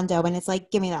Armando and it's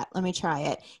like, give me that. Let me try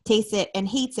it. Tastes it and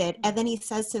hates it. And then he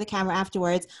says to the camera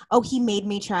afterwards, oh, he made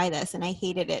me try this and I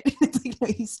hated it. It's like, no,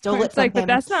 he stole it It's from like, but him.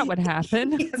 that's not what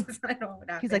happened. Yes, that's not what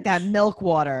happened. He's like that milk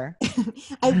water.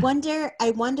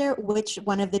 I wonder which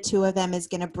one of the two of them is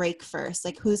going to break first.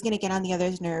 Like who's going to get on the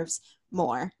other's nerves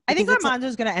more? I think Because it's like-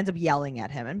 Armando's going to end up yelling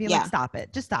at him and being Yeah. like, stop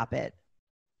it. Just stop it.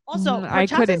 Also, I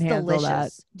horchata couldn't is handle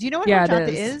delicious. that. Do you know what Yeah, horchata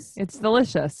it is. is? It's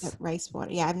delicious. rice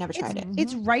water. Yeah, I've never tried it.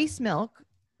 It's rice milk,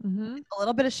 Mm-hmm. a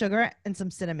little bit of sugar, and some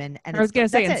cinnamon. And I was going to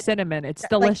say, that's and it. cinnamon. It's Like,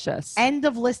 delicious. End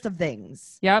of list of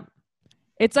things. Yep.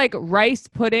 It's like rice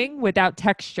pudding without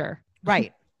texture.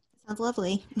 Right. Sounds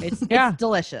lovely. It's, Yeah. it's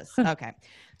delicious. Okay.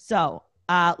 So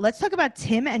let's talk about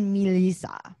Tim and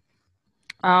Melissa.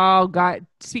 Oh, God.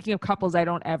 Speaking of couples I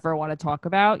don't ever want to talk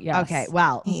about. Yes. Okay.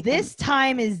 Well, Hate this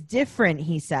time is different,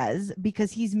 he says,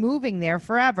 because he's moving there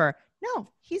forever. No,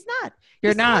 he's not.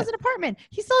 You're he still not. has an apartment.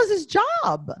 He still has his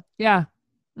job. Yeah.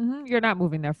 Hmm. You're not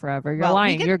moving there forever. You're Well, we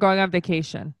lying. get- You're going on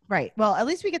vacation. Right. Well, at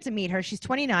least we get to meet her. She's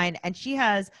 29 and she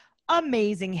has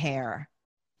amazing hair.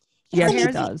 Yeah, Yes, she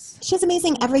amazing. does. She has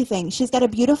amazing everything. She's got a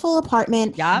beautiful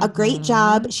apartment, Yup. a great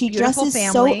job. She Beautiful dresses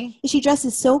family.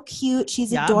 so cute.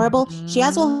 She's Yup. adorable. She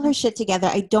has all her shit together.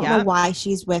 I don't know Yup. why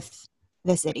she's with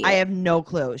this idiot. I have no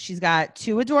clue. She's got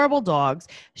 2 adorable dogs.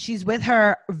 She's with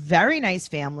her very nice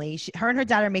family. Her and her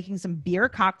dad are making some beer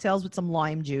cocktails with some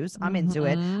lime juice. I'm into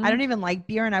it. Mhm. I don't even like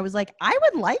beer. And I was like, I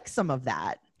would like some of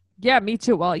that. Yeah, me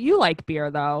too. Well, you like beer,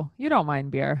 though. You don't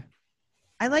mind beer.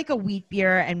 I like a wheat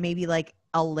beer and maybe like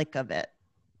a lick of it.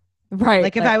 Right.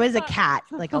 Like if I was a cat,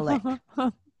 like a lick.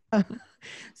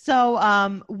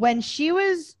 So when she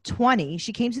was 20,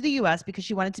 she came to the US because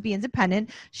she wanted to be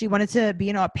independent. She wanted to be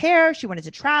an au pair. She wanted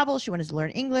to travel. She wanted to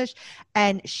learn English.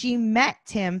 And she met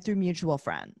Tim through mutual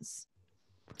friends.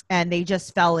 And they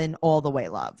just fell in all the way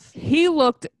love. He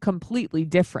looked completely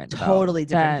different. though, Totally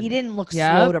different. then. He didn't look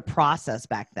Yep. slow to process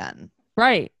back then.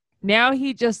 Right. Now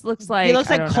he just looks like he looks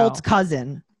I like don't Colt's know.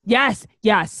 cousin. Yes.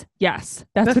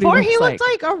 That's Before what he looks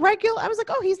looked like a regular. I was like,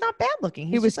 oh, he's not bad looking.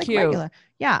 He's He was just, like, cute. regular.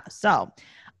 Yeah. So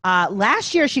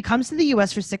last year she comes to the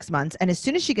US for 6 months. And as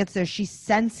soon as she gets there, she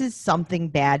senses something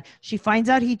bad. She finds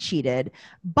out he cheated,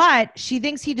 but she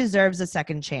thinks he deserves a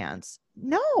second chance.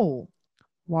 No.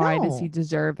 Why does No. he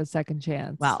deserve a second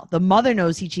chance? Well, the mother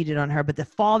knows he cheated on her, but the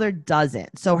father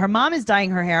doesn't. So her mom is dyeing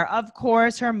her hair. Of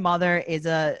course, her mother is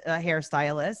a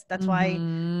hairstylist. That's why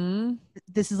Mhm.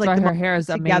 this is That's like why the her mo- hair is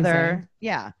together. amazing.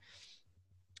 Yeah.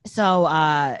 So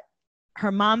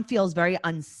her mom feels very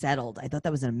unsettled. I thought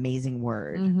that was an amazing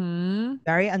word. Mhm.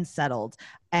 Very unsettled.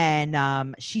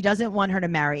 And she doesn't want her to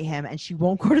marry him and she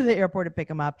won't go to the airport to pick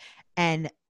him up. And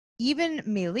even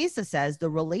Melissa says the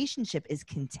relationship is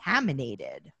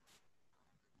contaminated.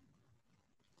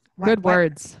 Good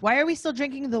words. Why are we still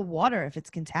drinking the water if it's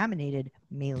contaminated,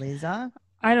 Melissa?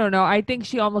 I don't know. I think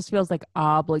she almost feels like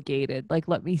obligated. Like,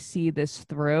 let me see this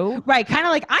through. Right. Kind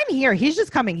of like, I'm here. He's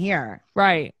just coming here.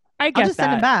 Right. I I'll get just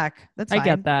send him that. back. That's I fine.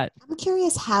 get that. I'm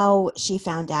curious how she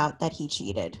found out that he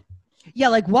cheated. Yeah,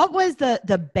 like what was the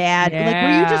bad? Like,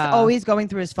 were you just Yeah. always going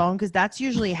through his phone? Because that's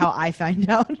usually how I find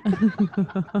out.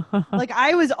 Like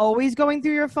I was always going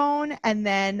through your phone, and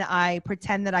then I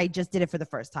pretend that I just did it for the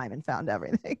first time and found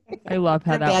everything. I love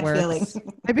how What a that bad works.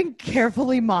 feeling. I've been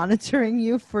carefully monitoring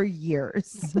you for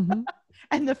years, Mhm.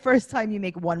 and the first time you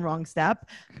make one wrong step,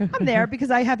 I'm there because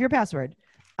I have your password.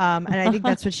 And I think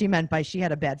that's what she meant by she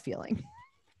had a bad feeling.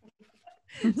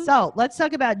 So let's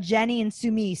talk about Jenny and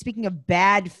Sumi. Speaking of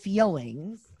bad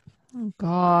feelings. Oh,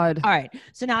 God. All right.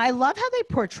 So now I love how they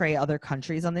portray other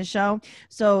countries on this show.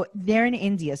 So they're in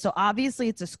India. So obviously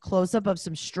it's a close up of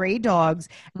some stray dogs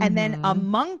and then a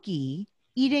monkey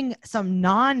eating some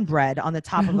naan bread on the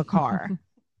top of a car.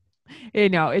 You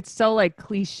know, it's so like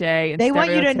cliche. And They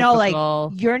want you to know, like,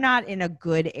 stereotypical. you're not in a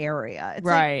good area. It's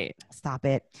Right. like, stop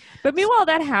it. But meanwhile,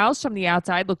 that house from the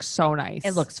outside looks so nice.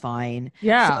 It looks fine.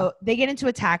 Yeah. So they get into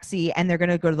a taxi and they're going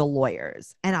to go to the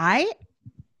lawyers. And I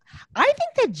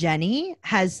think that Jenny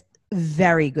has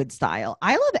very good style.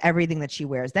 I love everything that she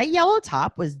wears. That yellow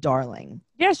top was darling.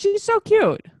 Yeah, she's so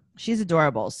cute. She's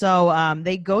adorable. So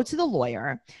they go to the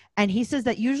lawyer and he says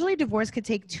that usually divorce could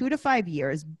take 2 to 5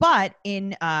 years. But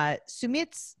in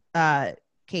Sumit's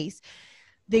case,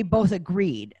 they both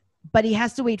agreed. But he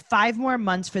has to wait 5 more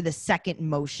months for the second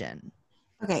motion.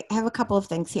 Okay, I have a couple of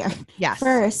things here. Yes.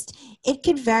 First, it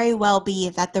could very well be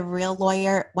that the real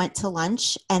lawyer went to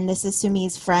lunch and this is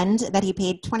Sumi's friend that he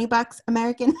paid $20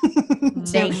 American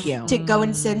Thank you. to go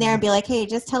and sit in there and be like, hey,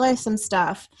 just tell her some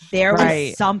stuff. There Right.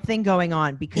 was something going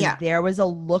on because there was a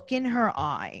look in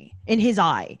his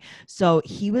eye. So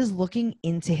he was looking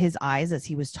into his eyes as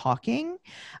he was talking,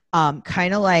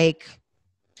 kind of like,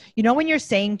 you know, when you're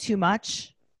saying too much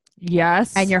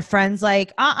Yes. and your friend's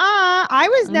like, I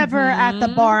was never at the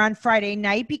Mhm. bar on Friday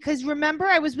night because remember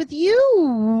I was with you.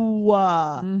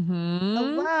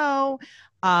 Hello.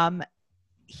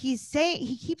 He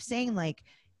keeps saying like,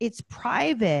 it's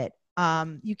private.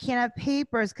 You can't have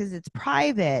papers because it's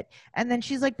private. And then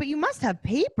she's like, but you must have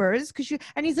papers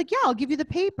and he's like, yeah, I'll give you the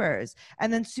papers.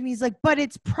 And then Sumi's like, but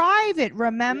it's private,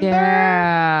 remember?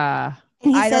 Yeah.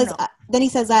 And I don't he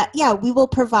says, yeah, we will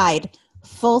provide.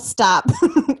 Full stop.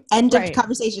 End Right. of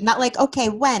conversation. Not like, okay,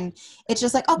 when? It's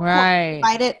just like, oh, cool, Right.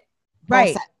 provide it. All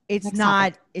Right. set. It's Next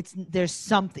not, there's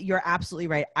something, you're absolutely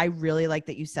right. I really like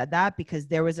that you said that because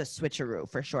there was a switcheroo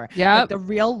for sure. Yep. Like the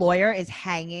real lawyer is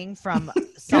hanging from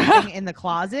something in the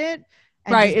closet.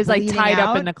 And Right. just Is like bleeding tied up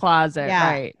out. in the closet. Yeah.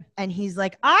 Right. And he's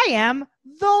like, I am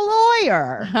the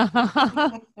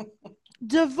lawyer.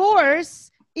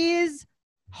 Divorce is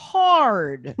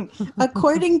hard.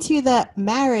 According to the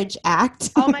Marriage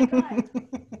Act. Oh my God.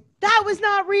 That was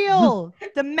not real.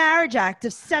 The Marriage Act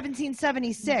of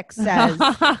 1776 says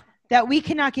that we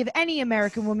cannot give any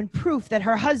American woman proof that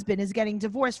her husband is getting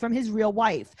divorced from his real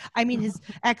wife. I mean, his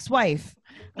ex-wife.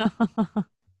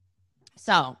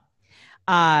 So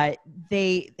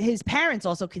his parents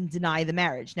also can deny the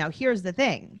marriage. Now, here's the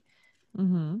thing.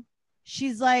 Mm-hmm.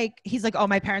 He's like, oh,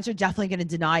 my parents are definitely going to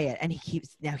deny it. And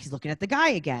now he's looking at the guy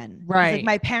again. Right. He's like,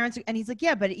 my parents, and he's like,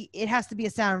 yeah, but it has to be a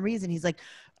sound reason. He's like,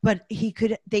 but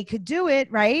they could do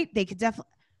it, right? They could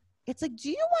definitely. It's like, do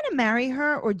you want to marry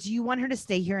her or do you want her to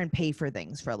stay here and pay for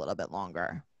things for a little bit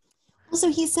longer? Also,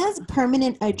 he says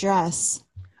permanent address.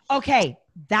 Okay.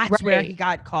 That's where Right. he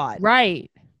got caught. Right.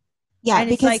 Yeah,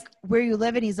 And it's like, where you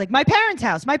live? And he's like, my parents'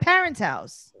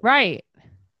 house. Right.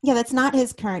 yeah, that's not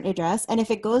his current address. And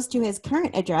if it goes to his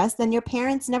current address, then your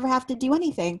parents never have to do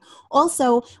anything.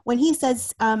 Also, when he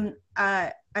says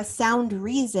a sound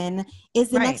reason, is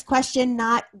the Right. next question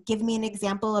not give me an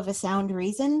example of a sound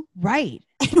reason? Right.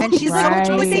 And she's like,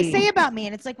 what would they Right. say about me?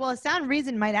 And it's like, well, a sound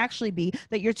reason might actually be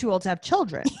that you're too old to have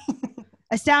children.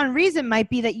 A sound reason might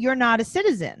be that you're not a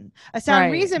citizen. A sound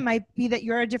Right. reason might be that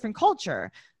you're a different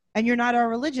culture and you're not our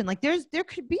religion. Like there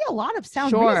could be a lot of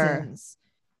sound Sure. reasons.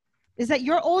 Is that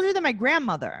you're older than my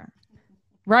grandmother.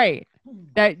 Right.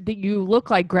 That you look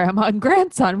like grandma and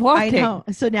grandson walking. I know.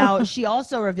 So now she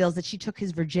also reveals that she took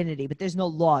his virginity, but there's no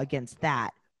law against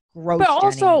that. Gross. But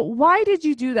also, Jenny. why did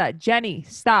you do that? Jenny,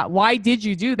 stop. Why did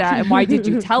you do that? And why did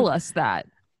you tell us that?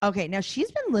 Okay, now she's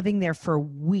been living there for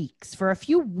a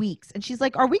few weeks. And she's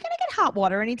like, are we going to get hot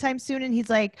water anytime soon? And he's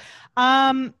like,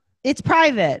 it's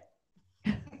private.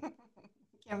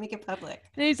 Can't make it public.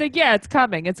 And he's like, yeah, it's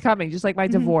coming. It's coming. Just like my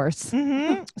divorce.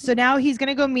 Mm-hmm. So now he's going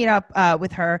to go meet up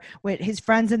with his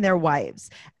friends and their wives.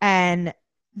 And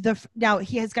now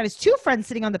he has got his 2 friends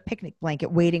sitting on the picnic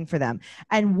blanket waiting for them.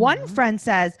 And one friend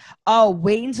says, oh,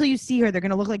 wait until you see her. They're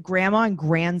going to look like grandma and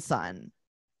grandson.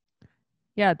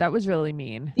 Yeah, that was really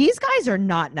mean. These guys are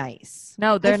not nice.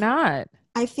 No, they're not.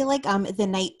 I feel like the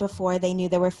night before they knew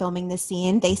they were filming the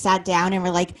scene, they sat down and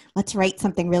were like, let's write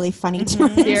something really funny to,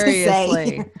 to Seriously.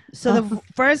 say. So the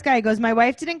first guy goes, my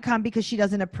wife didn't come because she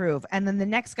doesn't approve. And then the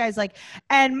next guy's like,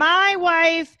 and my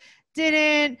wife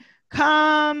didn't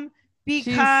come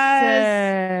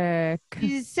because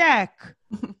she's sick.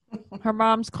 Her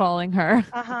mom's calling her.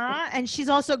 And she's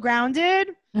also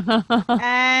grounded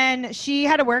and she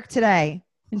had to work today.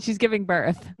 And she's giving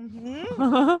birth.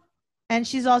 Mhm. And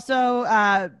she's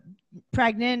also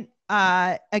pregnant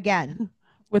again.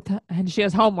 And she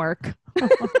has homework.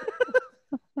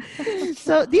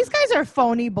 So these guys are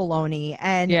phony baloney.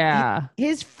 And Yeah.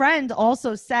 his friend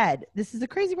also said, this is the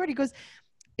crazy part. He goes,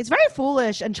 it's very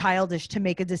foolish and childish to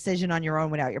make a decision on your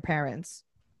own without your parents.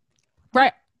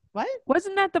 Right. What?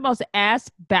 Wasn't that the most ass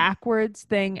backwards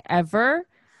thing ever?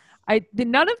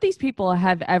 None of these people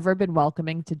have ever been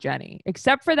welcoming to Jenny,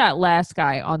 except for that last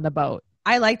guy on the boat.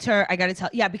 I liked her. I got to tell.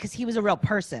 Yeah, because he was a real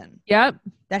person Yep.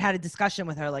 that had a discussion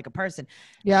with her like a person.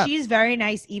 Yeah. She's very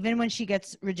nice. Even when she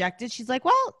gets rejected, she's like,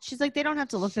 they don't have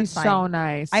to look. She's That's fine. so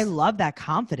nice. I love that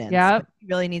confidence. Yep. He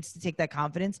really needs to take that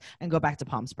confidence and go back to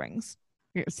Palm Springs.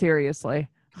 Yeah, seriously.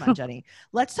 Come on, Jenny.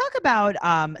 Let's talk about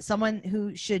someone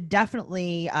who should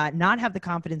definitely not have the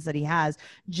confidence that he has,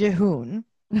 Jihoon.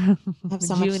 I have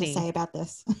so much to Junie. say about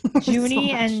this. Junie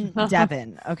So much. and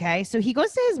Devin. Okay. So he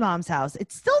goes to his mom's house.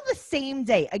 It's still the same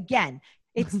day. Again,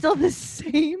 it's still the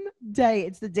same day.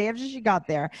 It's the day after she got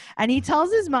there. And he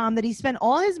tells his mom that he spent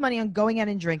all his money on going out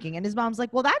and drinking. And his mom's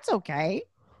like, well, that's okay.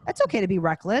 That's okay to be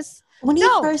reckless. When he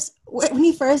No.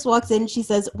 first walks in, she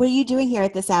says, "What are you doing here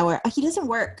at this hour?" He doesn't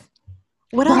work.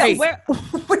 What else? Right.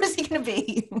 Where is he going to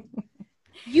be?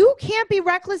 You can't be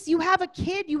reckless. You have a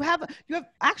kid. You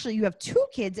have two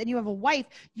kids and you have a wife.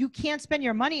 You can't spend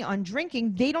your money on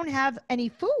drinking. They don't have any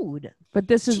food. But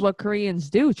this is what Koreans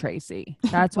do, Tracy.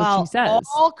 That's what Well, she says.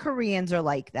 all Koreans are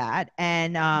like that.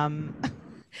 And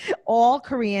all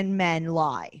Korean men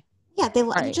lie. Yeah, they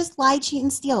Right. just lie, cheat,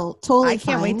 and steal. Totally I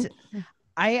can't fine. wait to.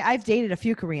 I've dated a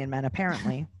few Korean men,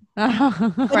 apparently. or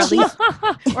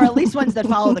Or at least ones that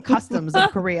follow the customs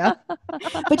of Korea.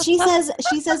 But she says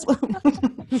she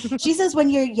says when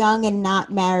you're young and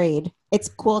not married, it's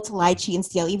cool to lie, cheat, and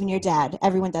steal. Even your dad,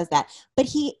 everyone does that. But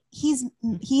he is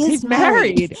He's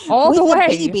married all with the a way.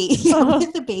 baby,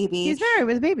 with a baby, He's married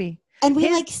with a baby. and we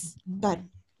his- good.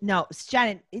 No,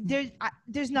 Shannon,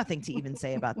 there's nothing to even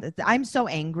say about this. I'm so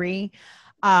angry.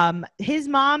 His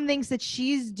mom thinks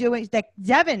that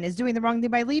Devin is doing the wrong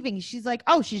thing by leaving. She's like,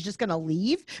 oh, she's just going to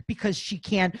leave because she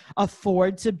can't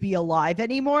afford to be alive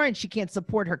anymore and she can't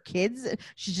support her kids.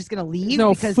 She's just going to leave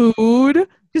No because food.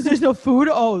 there's no food.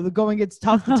 Oh, the going gets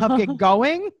tough. The tough get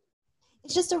going.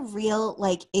 It's just a real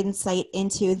insight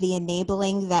into the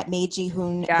enabling that made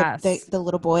Jihoon Yes. the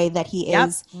little boy that he Yep.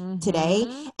 is today.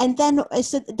 And then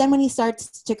when he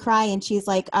starts to cry and she's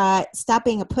like, stop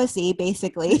being a pussy,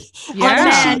 basically. Yeah.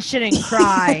 Man shouldn't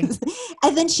cry.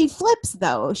 And then she flips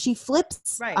though. She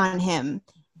flips Right. on him.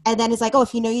 And then it's like, oh,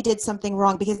 if you know you did something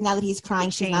wrong, because now that he's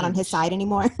crying, she's not on his Change. side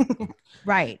anymore.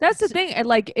 Right. That's the thing. And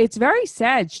it's very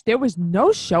sad. There was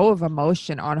no show of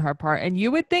emotion on her part. And you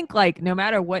would think no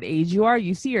matter what age you are,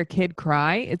 you see your kid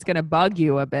cry, it's going to bug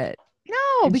you a bit. No,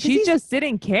 And because she just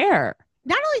didn't care.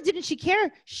 not only didn't she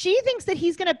care, she thinks that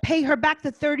he's going to pay her back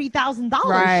the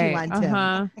 $30,000 she lent him.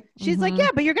 Uh-huh. She's like, Mhm. yeah,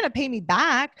 but you're going to pay me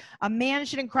back. A man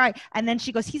shouldn't cry. And then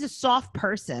she goes, he's a soft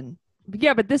person.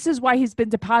 Yeah, but this is why he's been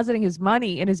depositing his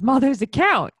money in his mother's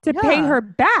account to pay Yeah. her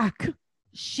back.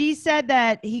 She said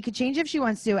that he could change if she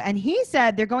wants to. And he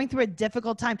said they're going through a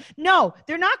difficult time. No,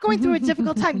 they're not going through a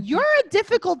difficult time. You're a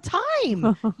difficult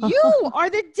time. You are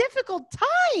the difficult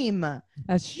time.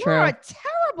 That's You're true. a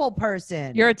terrible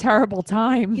person. You're a terrible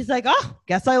time. He's like, oh,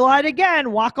 guess I lied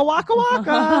again. Waka, waka,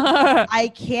 waka. I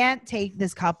can't take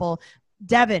this couple.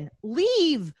 Devin,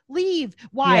 leave.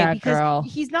 Why? Yeah, because girl.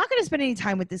 he's not going to spend any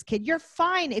time with this kid. You're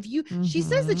fine. She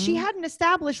says that she Mhm. had an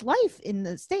established life in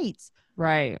the States.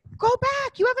 Right. Go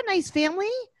back. You have a nice family.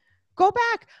 Go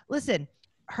back. Listen,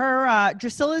 her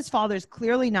Drusilla's father's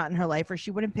clearly not in her life, or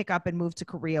she wouldn't pick up and move to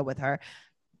Korea with her.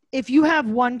 If you have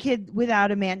one kid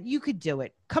without a man, you could do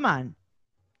it. Come on.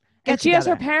 And she has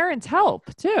her together. parents'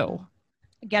 help too.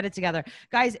 Get it together.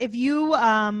 Guys, if you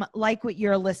like what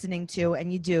you're listening to,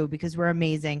 and you do because we're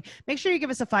amazing, make sure you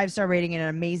give us a 5-star rating and an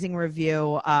amazing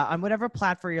review on whatever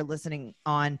platform you're listening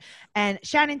on. And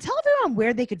Shannon, tell everyone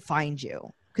where they could find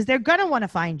you because they're going to want to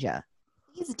find you.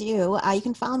 Please do. You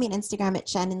can follow me on Instagram at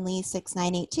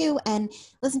ShannonLee6982 and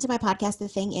listen to my podcast, The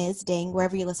Thing Is Ding,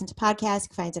 wherever you listen to podcasts. You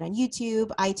can find it on YouTube,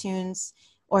 iTunes,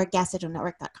 or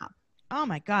GasDigitalNetwork.com. Oh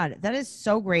my God, that is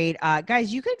so great.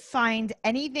 Guys, you could find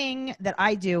anything that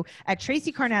I do at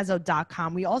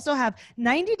TracyCarnazzo.com. We also have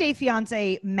 90 Day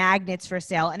Fiance magnets for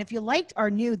sale. And if you liked our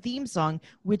new theme song,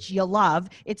 which you'll love,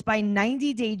 it's by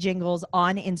 90 Day Jingles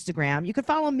on Instagram. You can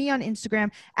follow me on Instagram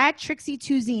at Trixie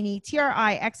Tuzini,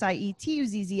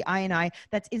 TRIXIETUZZINI.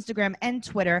 That's Instagram and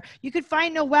Twitter. You could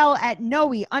find Noelle at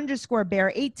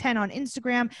Noe_bear810 on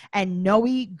Instagram and Noe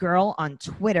Girl on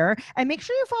Twitter. And make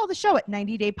sure you follow the show at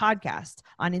 90 Day Podcast. Podcast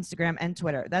on Instagram and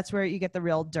Twitter. That's where you get the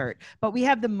real dirt. But we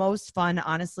have the most fun,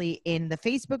 honestly, in the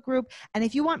Facebook group. And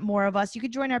if you want more of us, you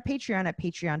could join our Patreon at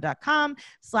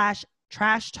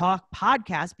patreon.com/Trash Talk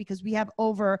Podcast, because we have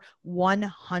over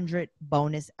 100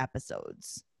 bonus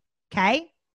episodes.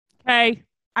 Okay? Okay.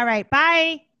 All right.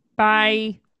 Bye.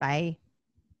 Bye. Bye.